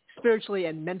 I've spiritually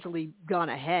and mentally gone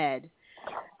ahead.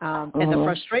 And the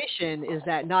frustration is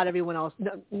that not everyone else,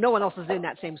 no one else is in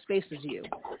that same space as you.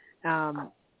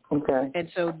 And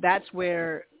so that's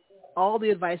where all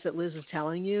the advice that Liz is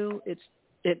telling you,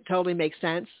 it totally makes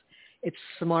sense. It's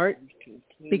smart,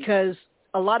 because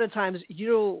a lot of times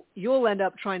you'll end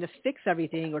up trying to fix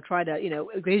everything, or try to,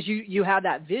 because you have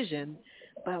that vision,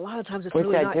 but a lot of times it's which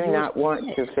really I do not want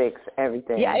to fix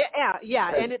everything. Yeah,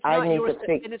 and it's not yours to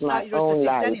fix, not yours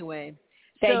to fix anyway.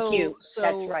 Thank you.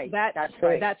 That's right. That's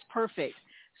right. That's perfect.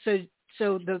 So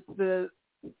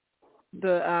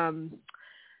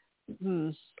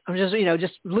I'm just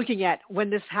just looking at when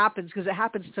this happens, because it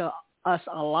happens to us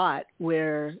a lot,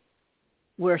 where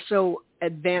we're so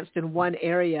advanced in one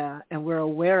area and we're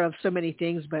aware of so many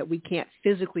things, but we can't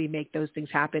physically make those things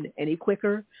happen any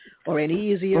quicker or any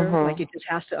easier. Like it just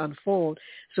has to unfold.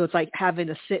 So it's like having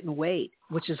to sit and wait,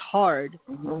 which is hard,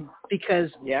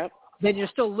 because then you're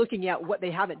still looking at what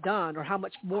they haven't done or how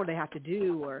much more they have to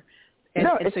do, and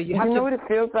so you have to. You know what it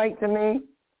feels like to me?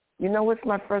 You know what's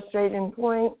my frustrating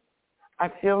point?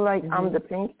 I feel like I'm the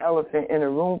pink elephant in a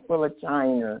room full of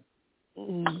china.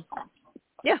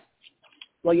 Yeah.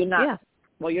 Well, you're not. Yeah.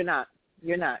 Well, you're not.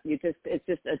 You're not.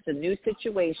 It's a new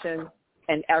situation,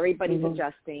 and everybody's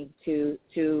adjusting to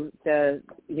the,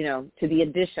 to the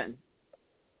addition.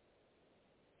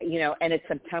 And it's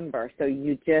September, so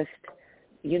you just,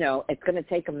 it's going to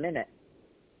take a minute.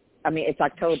 I mean, it's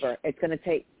October. It's going to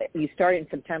take, you start in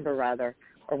September, rather,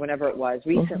 or whenever it was,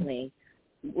 recently,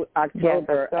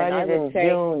 October. Yes, I started and I would in say,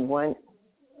 June.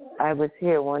 I was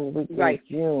here 1 week in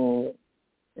June,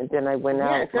 and then I went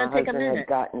out. It's going to take a minute. Had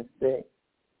gotten sick.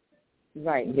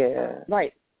 Right. Yeah.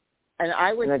 Right. And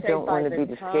I would say, don't by want to be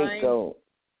the scapegoat.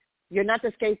 You're not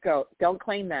the scapegoat. Don't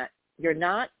claim that. You're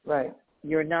not. Right.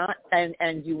 You're not, and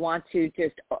you want to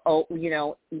just,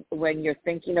 when you're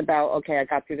thinking about, okay, I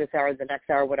got through this hour, the next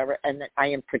hour, whatever, and that I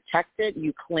am protected,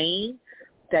 you claim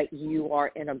that you are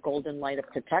in a golden light of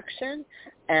protection.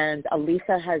 And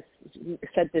Alyssa has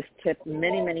said this tip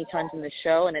many, many times in the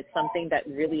show, and it's something that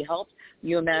really helps.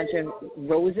 You imagine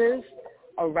roses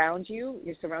around you.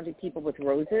 You're surrounding people with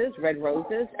roses, red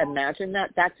roses. Imagine that.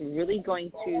 That's really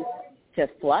going to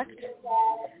deflect.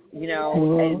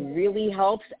 It really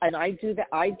helps. And I do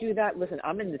that. Listen,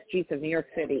 I'm in the streets of New York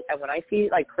City, and when I feel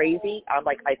like crazy, I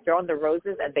throw on the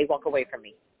roses and they walk away from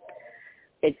me.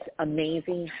 It's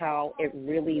amazing how it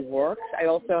really works. I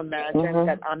also imagine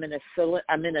that I'm in a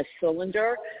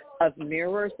cylinder of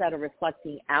mirrors that are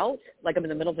reflecting out, like I'm in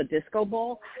the middle of a disco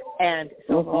ball, and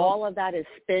so all of that is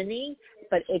spinning,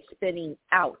 but it's spinning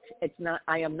out. It's not.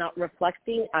 I am not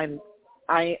reflecting.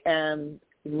 I am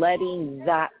letting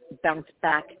that bounce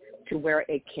back to where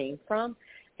it came from.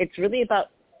 It's really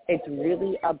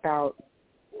about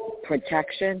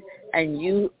protection, and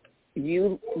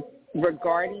you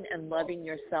regarding and loving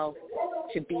yourself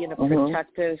to be in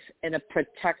a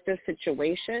protective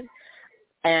situation,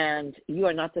 and you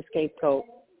are not the scapegoat.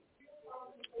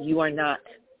 You are not.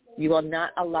 You will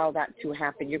not allow that to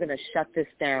happen. You're going to shut this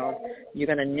down. You're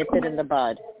going to nip it in the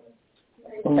bud.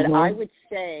 But I would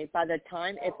say by the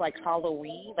time it's like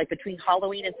Halloween, like between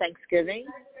Halloween and Thanksgiving,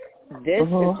 this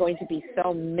is going to be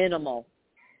so minimal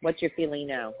what you're feeling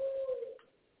now.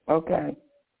 Okay.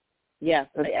 Yeah,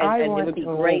 and it would be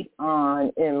great.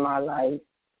 On in my life,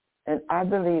 and I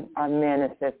believe I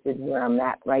manifested where I'm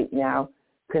at right now,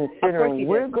 considering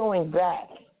we're going back.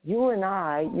 You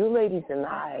ladies and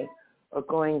I, are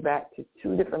going back to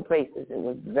two different places. It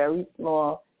was very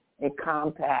small and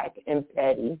compact and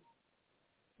petty,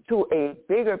 to a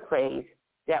bigger place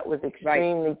that was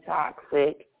extremely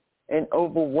toxic and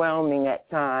overwhelming at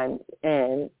times,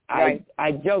 and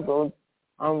I juggled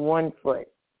on one foot.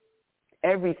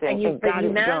 Everything, and got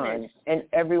it done, and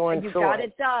everyone saw it. You got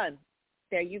it done.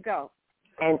 There you go.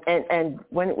 And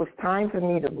when it was time for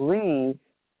me to leave,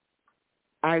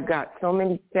 I got so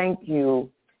many thank you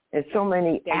and so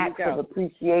many acts of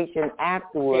appreciation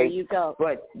afterwards. There you go.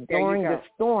 But during the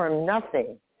storm,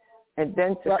 nothing. And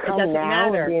then to come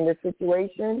now and be in this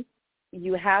situation,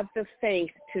 you have the faith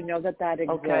to know that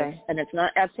exists, and it's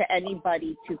not up to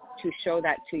anybody to show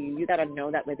that to you. You got to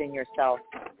know that within yourself.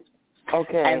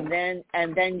 Okay.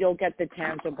 And then you'll get the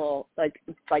tangible. Like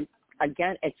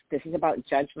again, this is about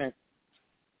judgment.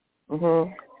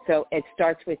 So it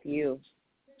starts with you.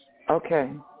 Okay.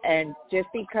 And just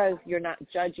because you're not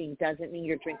judging doesn't mean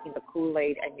you're drinking the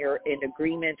Kool-Aid and you're in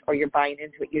agreement or you're buying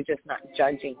into it. You're just not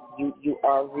judging. You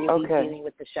are really dealing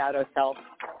with the shadow self.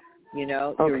 You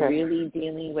know, you're really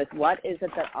dealing with what is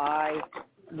it that I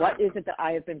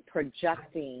have been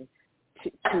projecting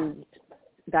to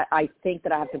that I think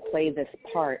that I have to play this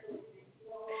part.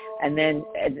 And then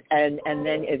and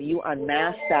then if you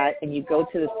unmask that and you go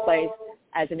to this place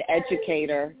as an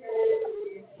educator,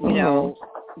 you know,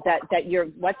 that you're,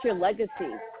 what's your legacy?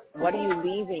 What are you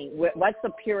leaving? What's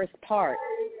the purest part?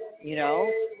 You know,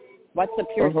 what's the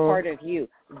purest part of you?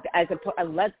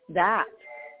 And let that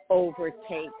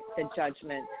overtake the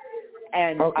judgment.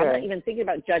 And I'm not even thinking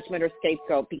about judgment or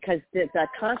scapegoat, because the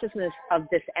consciousness of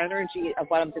this energy of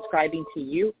what I'm describing to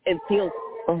you, it feels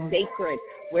sacred.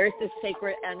 Where's the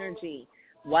sacred energy?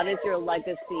 What is your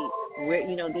legacy? Where,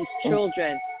 you know, these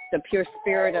children, the pure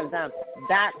spirit of them,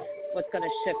 that's what's going to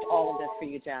shift all of this for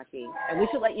you, Jackie. And we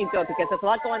should let you go because there's a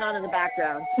lot going on in the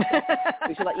background.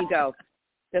 We should let you go.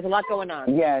 There's a lot going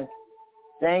on. Yes.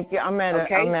 Thank you. I'm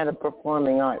at a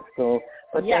performing arts school.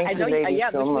 But thank you, ladies,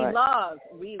 so much.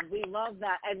 We love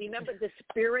that. And remember, the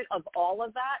spirit of all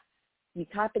of that, you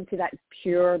tap into that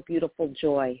pure, beautiful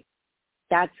joy.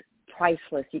 That's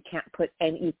priceless. You can't put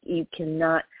any, you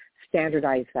cannot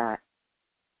standardize that.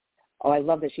 Oh, I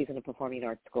love that she's in a performing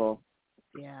arts school.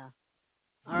 Yeah.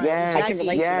 All right. Yes, I can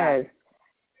relate to that.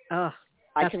 Oh,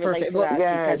 I can relate to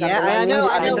that. Yeah,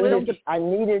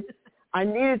 I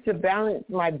needed to balance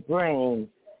my brain,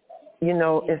 you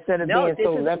know, instead of being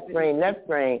so left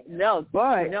brain. No,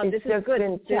 but this it's just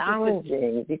been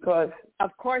challenging because,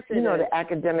 of course, you know, the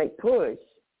academic push.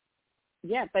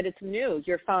 Yeah, but it's new.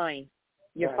 You're fine.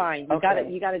 You're fine.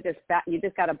 You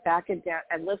just gotta back it down.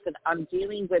 And listen, I'm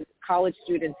dealing with college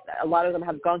students. A lot of them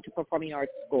have gone to performing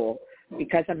arts school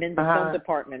because I'm in the film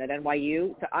department at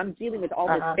NYU. So I'm dealing with all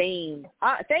this fame,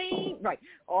 right?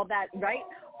 All that, right?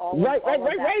 Right.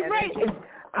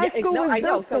 High school was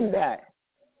built from that.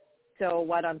 So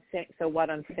what I'm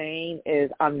saying is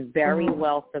I'm very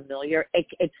well familiar.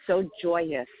 It's so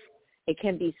joyous. It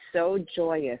can be so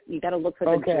joyous. You got to look for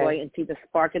the joy and see the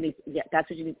spark in these. Yeah, that's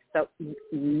what you need. So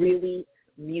really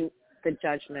mute the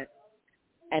judgment,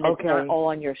 and it's not all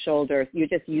on your shoulders. You're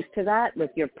just used to that with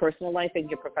your personal life and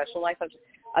your professional life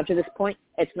up to this point.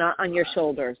 It's not on your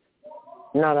shoulders.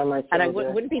 Not on my shoulders. And I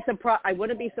wouldn't be surprised. I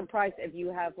wouldn't be surprised if you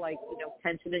have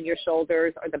tension in your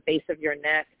shoulders or the base of your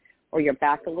neck or your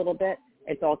back a little bit.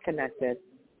 It's all connected.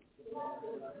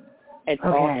 It's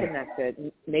all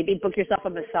connected. Maybe book yourself a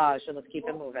massage and let's keep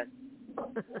it moving.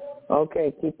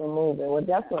 Okay, keep it moving. Well,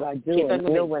 that's what I do. I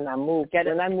feel when I move.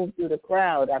 When I move through the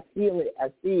crowd, I feel it. I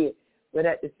see it. But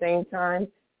at the same time,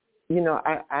 you know,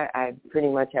 I pretty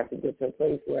much have to get to a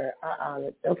place where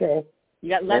you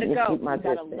got to let it go. You got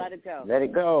to let it go. Let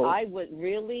it go. I would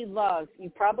really love. You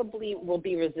probably will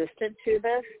be resistant to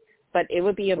this, but it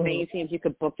would be amazing if you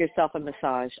could book yourself a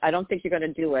massage. I don't think you're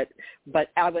going to do it, but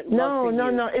I would love for you.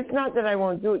 No. It's not that I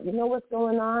won't do it. You know what's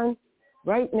going on?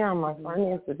 Right now, my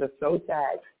finances are so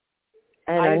taxed.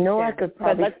 And I know I could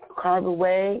probably carve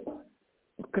away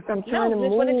because I'm trying to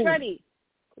move. When it's ready.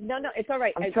 No, it's all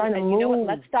right. I'm trying to move. You know what?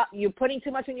 Let's stop. You're putting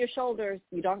too much on your shoulders.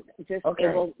 You don't just.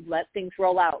 It will let things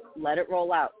roll out. Let it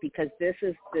roll out because this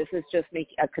is just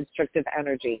making a constrictive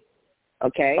energy.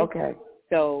 Okay. Okay.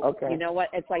 So you know what?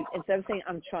 It's like instead of saying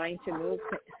I'm trying to move,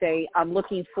 say I'm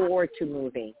looking forward to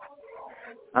moving.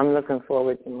 I'm looking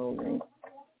forward to moving.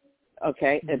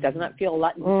 Okay. Doesn't that feel a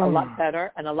lot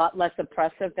better and a lot less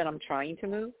oppressive than I'm trying to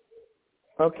move?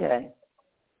 Okay.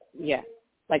 Yeah.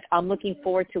 Like I'm looking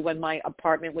forward to when my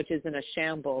apartment, which is in a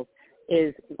shambles,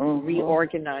 is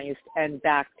reorganized and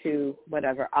back to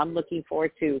whatever. I'm looking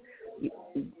forward to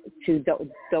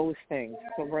those things.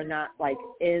 So we're not like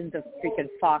in the freaking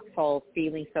foxhole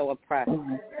feeling so oppressed.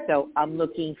 So I'm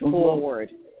looking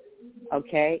forward.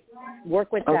 Okay?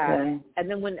 Work with that. And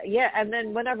then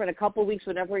whenever, in a couple of weeks,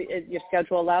 whenever your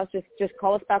schedule allows, just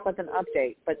call us back with an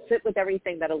update. But sit with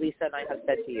everything that Alyssa and I have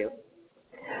said to you.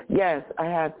 Yes, I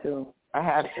have to.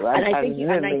 And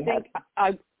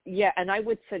I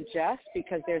would suggest,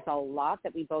 because there's a lot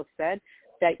that we both said,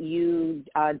 that you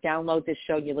download this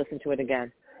show and you listen to it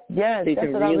again. Yes, so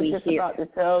that's what I was just about to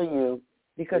tell you,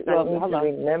 because I need to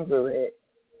remember it.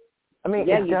 I mean,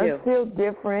 it does feel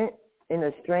different in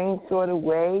a strange sort of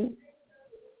way.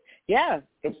 Yeah,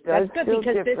 it does that's good feel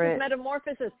because different. This is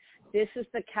metamorphosis. This is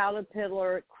the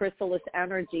caterpillar chrysalis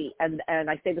energy, and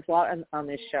I say this a lot on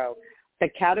this show. The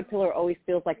caterpillar always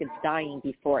feels like it's dying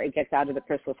before it gets out of the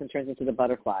chrysalis and turns into the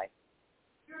butterfly.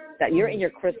 That you're in your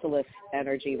chrysalis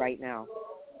energy right now.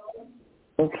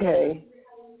 Okay.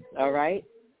 All right?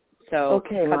 So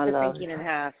cut my the love. thinking in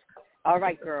half All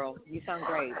right, girl. You sound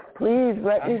great. Please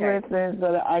let me listen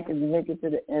so that I can make it to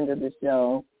the end of the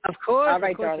show. Of course. All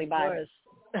right, of course, darling. Bye.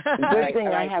 The good thing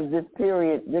I have this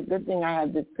period. The good thing I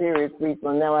have this period free,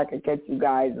 so now I can catch you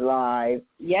guys live.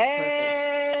 Yay!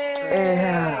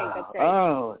 Yeah. That's great.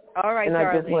 Oh. All right, and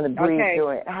darling. I just want to breathe through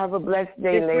it. Have a blessed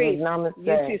day, Just ladies. breathe. Namaste.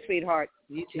 You too, sweetheart.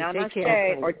 You too. Namaste. Take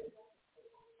care.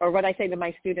 Or what I say to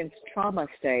my students, trauma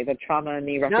stay. The trauma in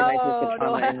me recognizes the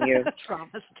trauma in you.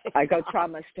 Trauma stay. I go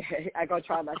trauma stay. I go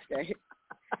trauma stay.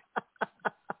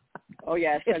 Oh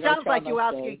yes. It sounds like you're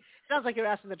asking. Sounds like you're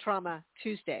asking the trauma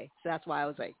Tuesday. So that's why I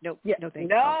was like, nope, yeah, no thanks.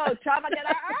 No trauma.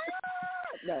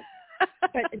 No.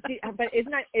 But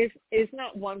isn't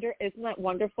that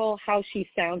wonderful how she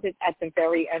sounded at the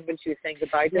very end when she was saying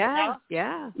goodbye to the house?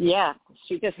 Yeah.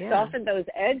 She just softened those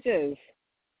edges.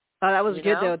 Oh, that was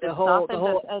good though. The whole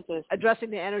edges. Addressing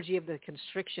the energy of the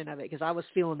constriction of it, because I was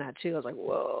feeling that too. I was like,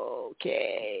 whoa,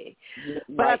 okay.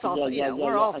 But that's also,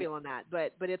 we're all feeling that.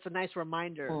 But it's a nice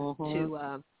reminder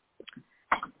to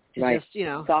just,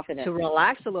 soften it. To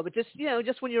relax a little bit.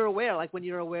 Just when you're aware, like when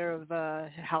you're aware of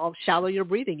how shallow your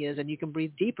breathing is, and you can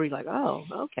breathe deeper. You're like, oh,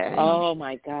 okay. Oh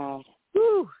my God.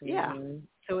 Woo, yeah.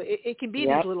 So it can be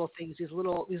Yep. these little things, these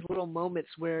little moments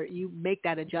where you make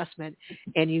that adjustment,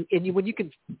 and when you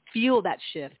can feel that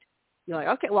shift, you're like,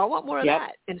 okay, well, I want more of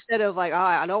that. Instead of like, oh,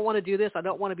 I don't want to do this, I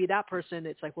don't want to be that person.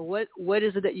 It's like, well, what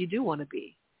is it that you do want to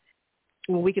be?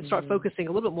 Well, we can start focusing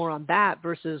a little bit more on that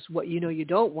versus what you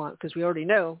don't want, because we already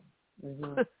know.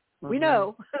 We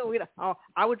know. Oh,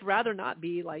 I would rather not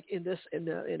be like in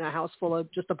a house full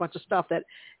of just a bunch of stuff that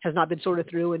has not been sorted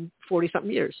through in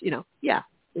 40-something years.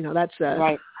 That's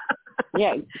right.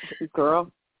 Yeah,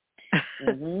 girl.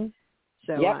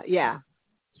 So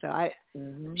So I,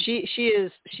 she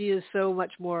is so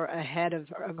much more ahead of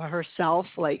herself,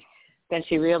 like than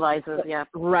she realizes. Yeah.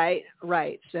 Right.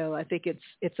 So I think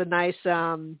it's a nice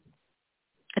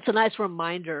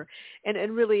reminder,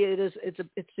 and really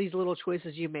it's these little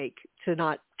choices you make to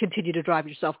not continue to drive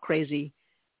yourself crazy,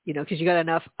 because you got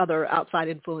enough other outside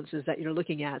influences that you're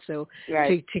looking at. So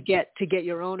to get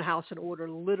your own house in order,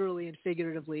 literally and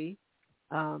figuratively,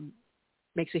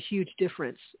 makes a huge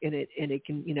difference in it, and it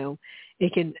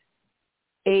can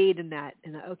aid in that.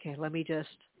 And okay, let me just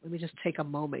take a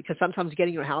moment, because sometimes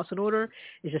getting your house in order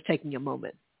is just taking a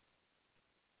moment,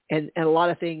 and a lot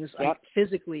of things like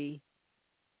physically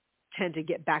tend to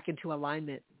get back into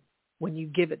alignment when you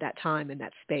give it that time and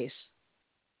that space,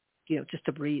 just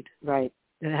to breathe. Right.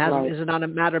 And it's not a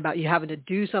matter about you having to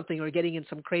do something or getting in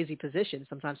some crazy position.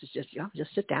 Sometimes it's just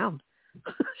sit down.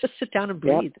 Just sit down and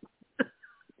breathe.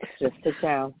 Just sit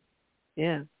down.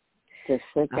 Yeah. Just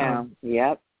sit down.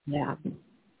 Yep. Yeah.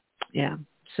 Yeah.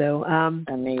 So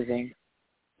amazing.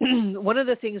 One of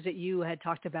the things that you had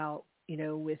talked about,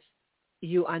 with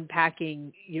you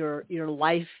unpacking your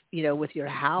life, with your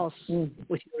house,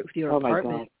 with your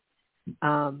apartment.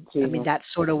 I mean, that's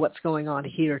sort of what's going on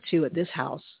here too at this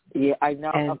house. Yeah, I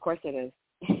know. Of course it is.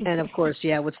 And of course,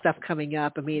 with stuff coming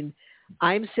up. I mean,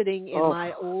 I'm sitting in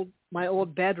my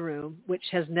old bedroom, which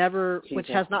has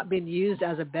not been used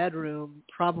as a bedroom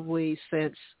probably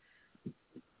since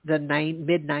the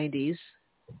mid-90s.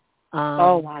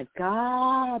 Oh my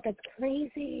God, that's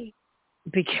crazy.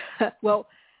 Because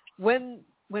when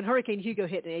Hurricane Hugo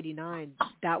hit in '89,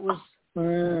 that was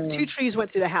 2 trees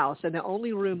went through the house, and the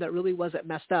only room that really wasn't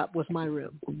messed up was my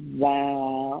room.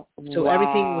 Wow. So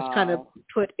everything was kind of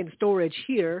put in storage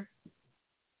here,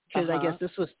 because I guess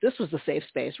this was the safe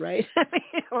space, right?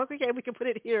 Okay, we can put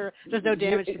it here. There's no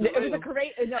damage to the room. It was a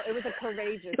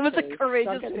courageous space. It was a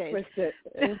courageous space.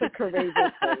 It was a courageous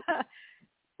space.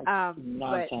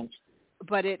 Nonsense.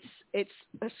 But it's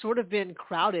sort of been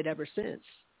crowded ever since.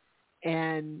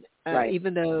 And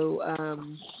even though,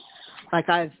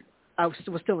 I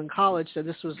was still in college, so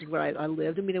this was where I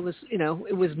lived. I mean, it was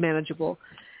it was manageable.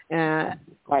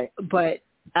 But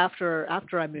after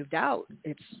I moved out,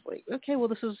 it's like, okay, well,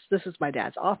 this is my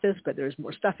dad's office, but there's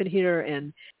more stuff in here,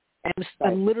 and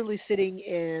I'm literally sitting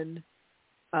in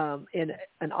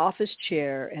an office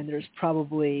chair, and there's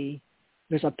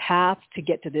a path to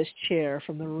get to this chair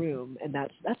from the room, and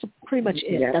that's pretty much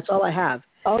it. Yeah. That's all I have.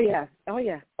 Oh yeah.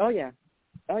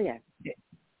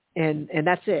 And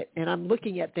that's it. And I'm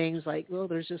looking at things like, well,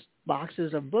 there's just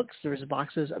boxes of books. There's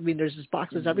boxes. I mean, there's just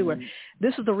boxes everywhere.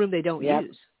 This is the room they don't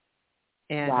use.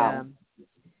 And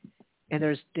and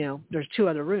there's 2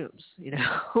 other rooms.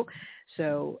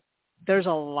 So there's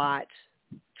a lot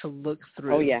to look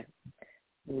through. Oh yeah.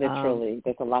 Literally,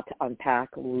 there's a lot to unpack,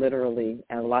 literally,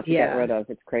 and a lot to get rid of.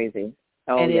 It's crazy.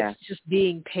 Oh, and it's just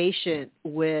being patient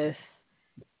with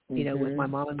you know, with my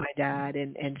mom and my dad,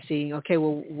 and seeing, okay,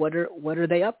 well, what are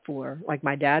they up for? Like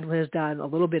my dad has done a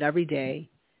little bit every day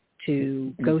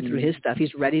to go through his stuff.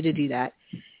 He's ready to do that,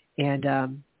 and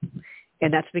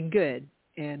that's been good.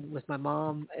 And with my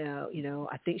mom, you know,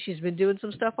 I think she's been doing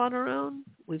some stuff on her own.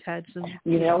 We've had some.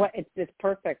 You know what? It's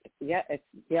perfect. Yeah,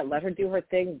 let her do her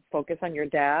thing. Focus on your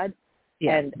dad,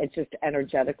 and it's just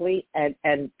energetically, and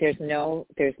there's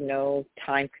no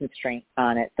time constraint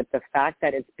on it. But the fact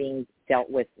that it's being dealt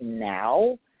with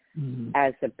now,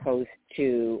 as opposed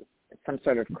to some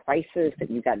sort of crisis that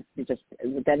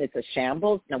then it's a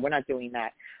shambles. No, we're not doing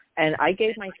that. And I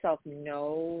gave myself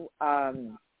no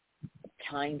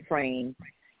time frame.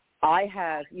 I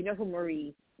have, you know who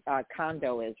Marie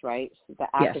Kondo is, right? The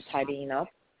act of tidying up.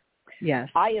 Yes.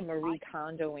 I am Marie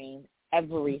Kondoing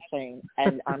everything,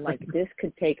 and I'm like, this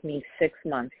could take me 6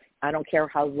 months. I don't care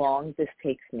how long this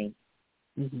takes me.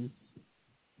 You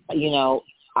know,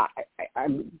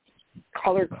 I'm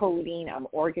color coding. I'm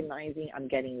organizing. I'm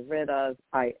getting rid of.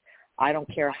 I don't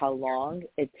care how long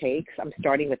it takes. I'm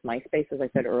starting with MySpace, as I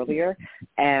said earlier,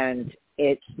 and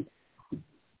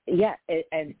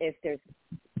and if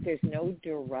there's no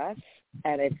duress,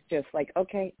 and it's just like,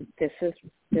 okay, this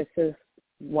is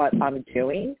what I'm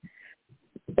doing.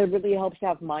 It really helps to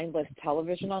have mindless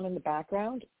television on in the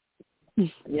background. You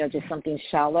know, just something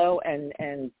shallow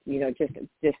and you know, just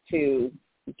to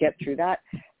get through that.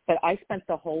 But I spent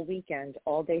the whole weekend,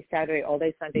 all day Saturday, all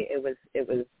day Sunday. It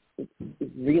was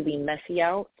really messy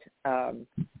out,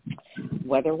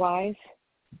 weather-wise.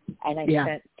 And I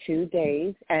spent 2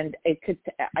 days, and it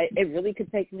really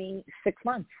could take me 6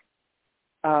 months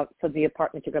for the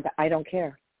apartment to go back. I don't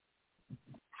care.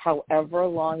 However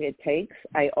long it takes.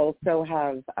 I also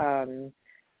have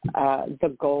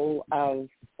the goal of,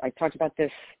 I talked about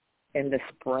this in the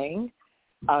spring,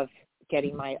 of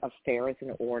getting my affairs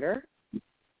in order,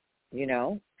 you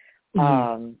know,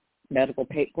 medical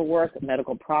paperwork,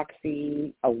 medical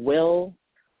proxy, a will.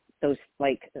 Those,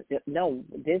 like, no,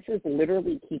 this is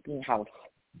literally keeping house.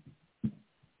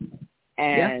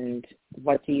 And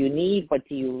what do you need? What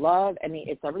do you love? I mean,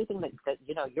 it's everything that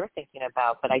you know, you're thinking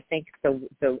about. But I think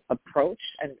the approach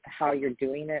and how you're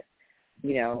doing it,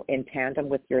 you know, in tandem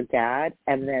with your dad,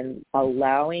 and then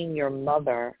allowing your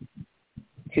mother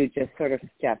to just sort of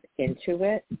step into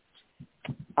it.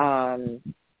 I'm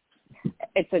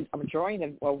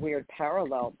drawing a weird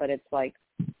parallel, but it's like,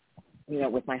 you know,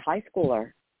 with my high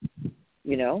schooler.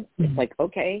 You know, it's like,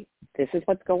 okay, this is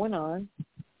what's going on.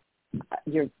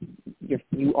 You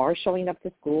are showing up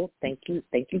to school. Thank you,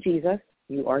 Jesus.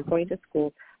 You are going to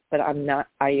school, but I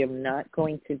am not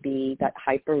going to be that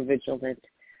hyper vigilant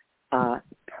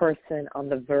person on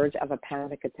the verge of a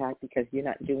panic attack because you're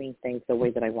not doing things the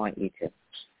way that I want you to.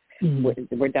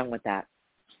 We're done with that.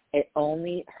 It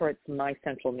only hurts my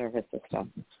central nervous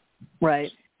system.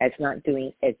 Right. It's not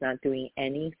doing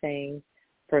anything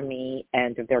for me,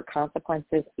 and if there are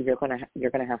consequences, you're gonna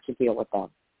have to deal with them.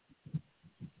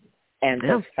 And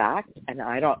the fact, and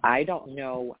I don't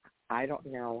know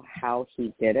how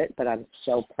he did it, but I'm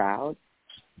so proud.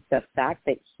 The fact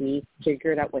that he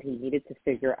figured out what he needed to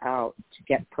figure out to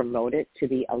get promoted to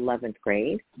the 11th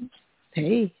grade,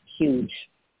 huge.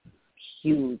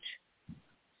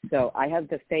 So I have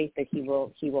the faith that he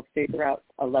will figure out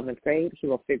 11th grade. He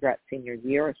will figure out senior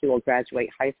year. He will graduate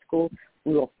high school.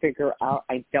 We will figure out.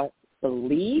 I don't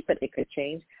believe, but it could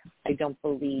change. I don't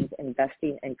believe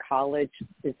investing in college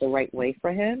is the right way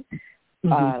for him.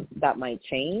 That might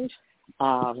change.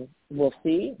 We'll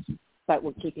see. But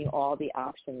we're keeping all the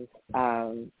options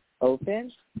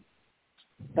open.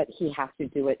 But he has to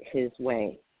do it his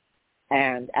way.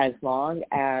 And as long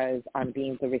as I'm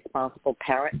being the responsible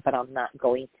parent, but I'm not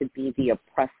going to be the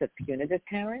oppressive, punitive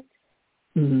parent,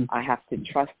 I have to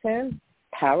trust him.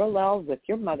 Parallel with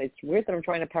your mother. It's weird that I'm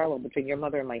trying to parallel between your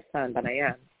mother and my son, but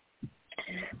I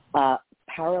am.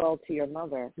 Parallel to your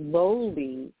mother.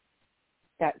 Slowly,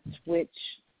 that switch,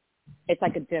 it's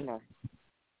like a dimmer.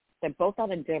 They're both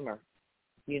on a dimmer,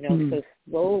 you know, so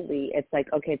slowly it's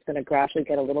like, okay, it's going to gradually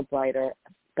get a little brighter,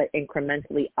 but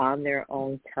incrementally on their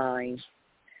own time,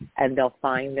 and they'll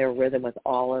find their rhythm with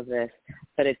all of this.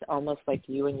 But it's almost like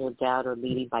you and your dad are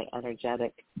leading by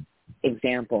energetic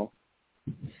example.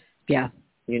 Yeah.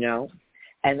 You know?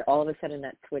 And all of a sudden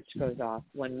that switch goes off.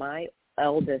 When my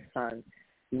eldest son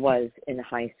was in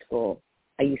high school,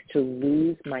 I used to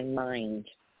lose my mind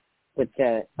with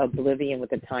the oblivion with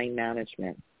the time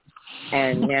management.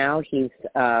 And now he's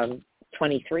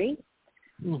 23,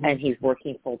 and he's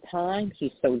working full time.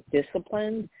 He's so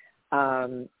disciplined.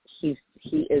 He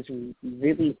is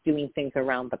really doing things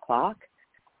around the clock,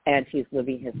 and he's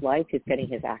living his life. He's getting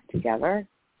his act together.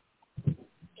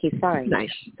 He's fine. Nice.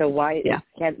 So why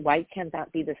can't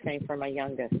that be the same for my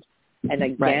youngest? And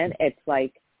again, it's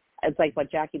like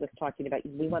what Jackie was talking about.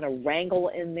 We want to wrangle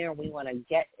in there. We want to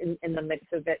get in the mix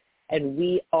of it, and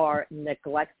we are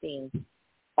neglecting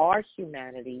our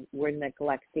humanity. We're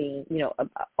neglecting,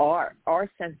 our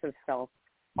sense of self,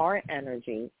 our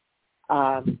energy,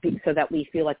 so that we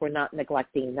feel like we're not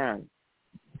neglecting them.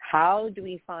 How do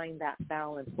we find that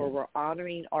balance where we're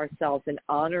honoring ourselves and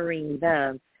honoring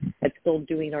them, but still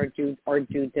doing our due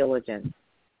diligence?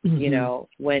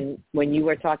 Mm-hmm. When you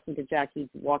were talking to Jack,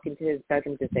 he'd walk into his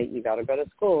bedroom to say, "You got to go to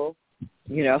school."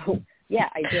 Yeah,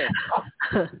 I did.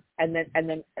 and then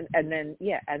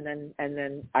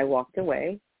I walked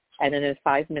away. And then in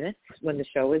 5 minutes, when the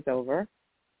show is over,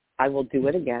 I will do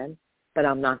it again, but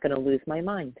I'm not going to lose my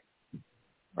mind.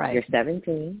 Right. You're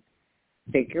 17.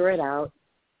 Figure it out.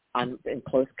 I'm in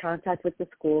close contact with the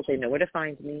schools. They know where to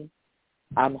find me.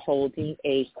 I'm holding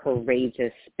a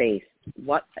courageous space.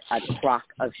 What a crock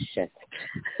of shit.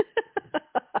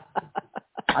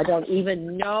 I don't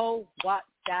even know what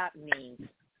that means.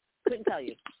 Couldn't tell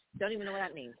you. Don't even know what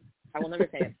that means. I will never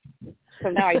say it. So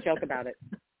now I joke about it.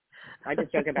 I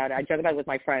just joke about it. I joke about it with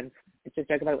my friends.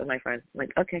 I'm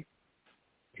like, okay,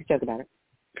 just joke about it.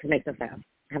 It makes no sense.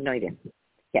 I have no idea.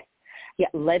 Yeah,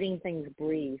 letting things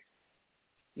breathe.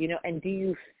 And do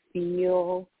you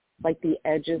feel like the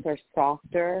edges are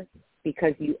softer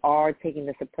because you are taking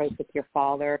this approach with your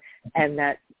father, and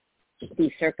that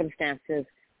these circumstances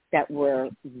that were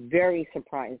very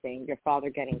surprising, your father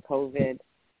getting COVID,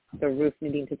 the roof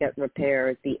needing to get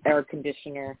repaired, the air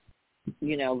conditioner,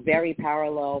 very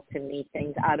parallel to me,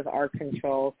 things out of our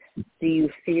control. Do you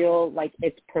feel like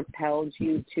it's propelled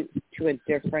you to a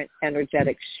different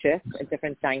energetic shift, a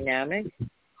different dynamic?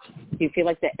 Do you feel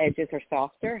like the edges are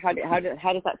softer? How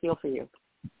does that feel for you?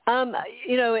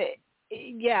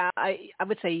 Yeah, I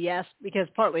would say yes, because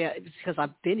partly it's because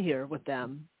I've been here with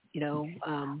them,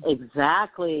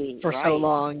 exactly for right. so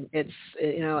long. It's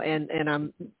and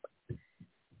I'm,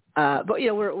 but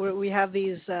we have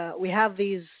these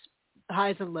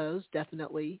highs and lows,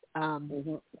 definitely.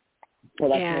 Mm-hmm. Well,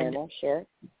 that's normal, sure.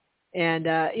 And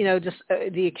just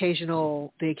the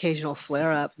occasional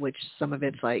flare up, which some of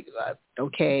it's like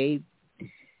okay.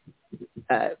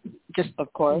 Just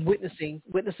of course witnessing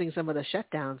some of the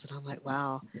shutdowns, and I'm like,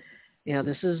 wow,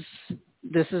 this is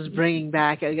bringing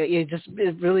back.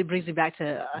 It really brings me back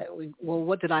to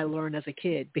what did I learn as a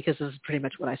kid? Because this is pretty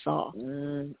much what I saw.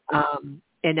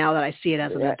 And now that I see it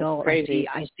as an adult, I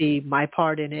see my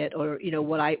part in it, or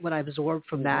what I absorbed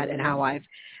from that, and how I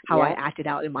acted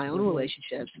out in my own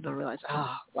relationships, and I realize,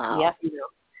 oh wow, yep.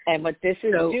 And what this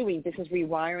is doing, this is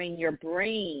rewiring your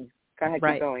brain. Go ahead,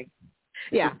 keep going.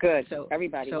 Yeah, good. So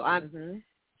everybody. So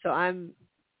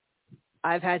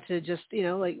I've had to just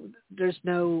there's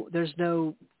no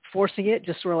forcing it.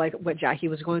 Just sort of like what Jackie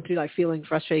was going through, like feeling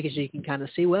frustrated because you can kind of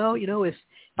see, if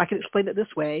I can explain it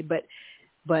this way, but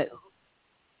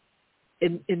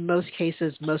in most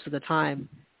cases, most of the time,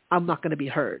 I'm not going to be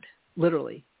heard,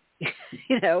 literally.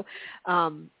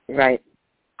 Right.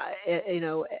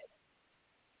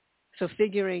 So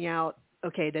figuring out,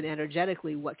 okay, then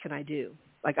energetically, what can I do?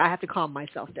 Like I have to calm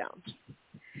myself down,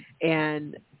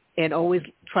 and always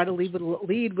try to lead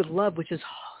with love, which is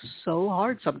so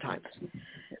hard sometimes.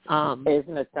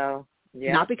 Isn't it though?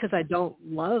 Yeah. Not because I don't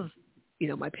love,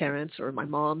 my parents or my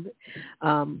mom,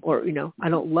 or I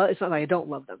don't love. It's not like I don't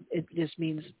love them. It just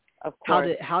means how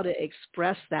to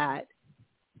express that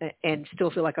and still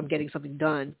feel like I'm getting something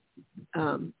done.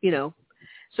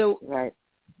 So right.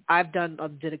 I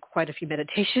did quite a few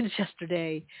meditations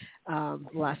yesterday, the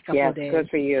last couple of days. Good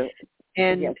for you.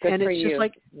 And it's just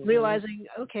like mm-hmm. realizing,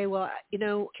 okay, well,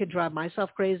 could drive myself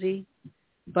crazy,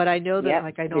 but I know that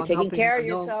I know you're I'm taking helping, care of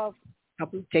yourself.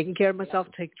 Taking care of myself,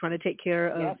 trying to take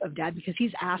care of Dad, because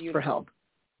he's asked for help.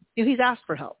 He's asked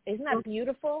for help. Isn't that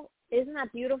beautiful?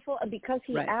 And because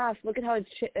he asked, look at how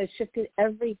it shifted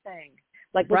everything.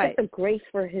 Like, look at the grace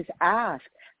for his ask.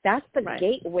 That's the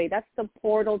gateway. That's the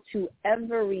portal to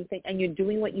everything. And you're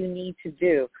doing what you need to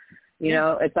do.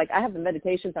 It's like I have the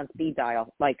meditations on speed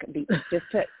dial, just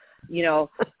to,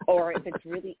 or if it's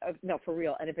really, no, for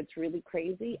real. And if it's really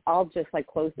crazy, I'll just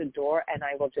close the door and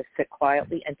I will just sit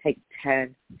quietly and take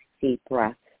 10 deep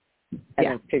breaths and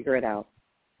then figure it out.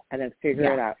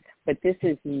 But this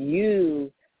is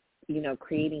you,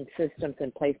 creating systems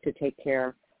in place to take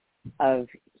care of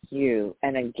you.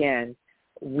 And again,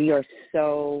 we are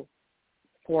so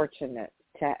fortunate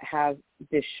to have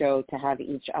this show, to have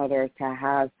each other, to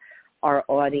have our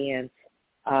audience.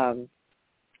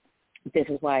 This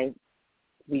is why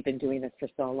we've been doing this for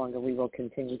so long, and we will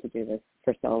continue to do this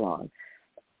for so long.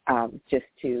 just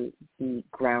to be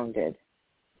grounded.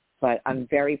 But I'm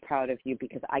very proud of you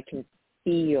because I can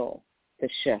feel the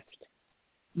shift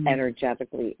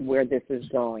energetically where this is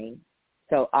going.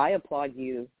 So I applaud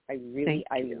you. I really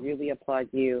applaud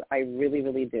you. I really,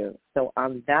 really do. So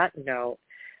on that note,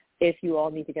 if you all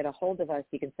need to get a hold of us,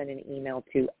 you can send an email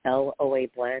to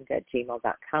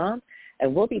loablend@gmail.com.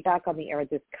 And we'll be back on the air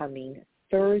this coming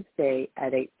Thursday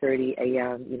at 8:30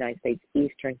 a.m. United States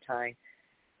Eastern Time.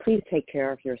 Please take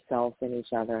care of yourselves and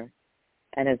each other.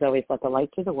 And as always, let the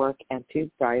light do the work and to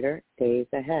brighter days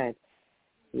ahead.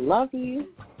 Love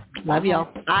you. Love y'all.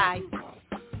 Bye.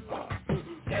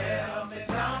 Tell me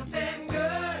something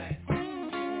good.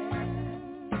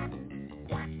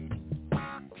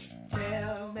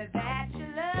 Tell me that you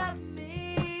love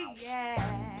me, yeah.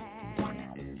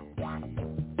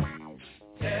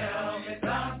 Tell me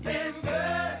something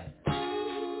good.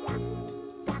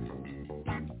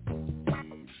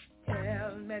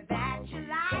 Tell me that you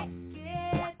like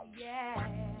it, yeah.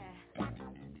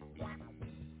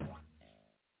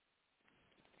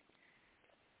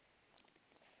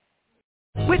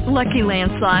 With Lucky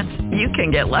Land Slots, you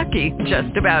can get lucky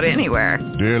just about anywhere.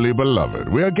 Dearly beloved,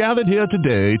 we are gathered here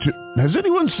today to... Has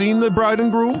anyone seen the bride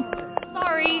and groom?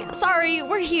 Sorry,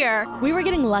 we're here. We were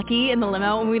getting lucky in the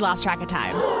limo and we lost track of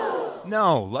time.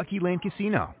 No, Lucky Land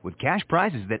Casino, with cash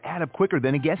prizes that add up quicker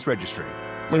than a guest registry.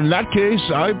 In that case,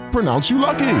 I pronounce you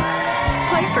lucky.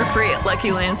 Play for free at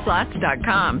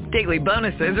LuckyLandSlots.com. Daily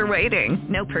bonuses are waiting.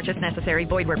 No purchase necessary.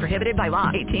 Void where prohibited by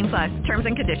law. 18+. Terms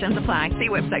and conditions apply. See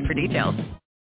website for details.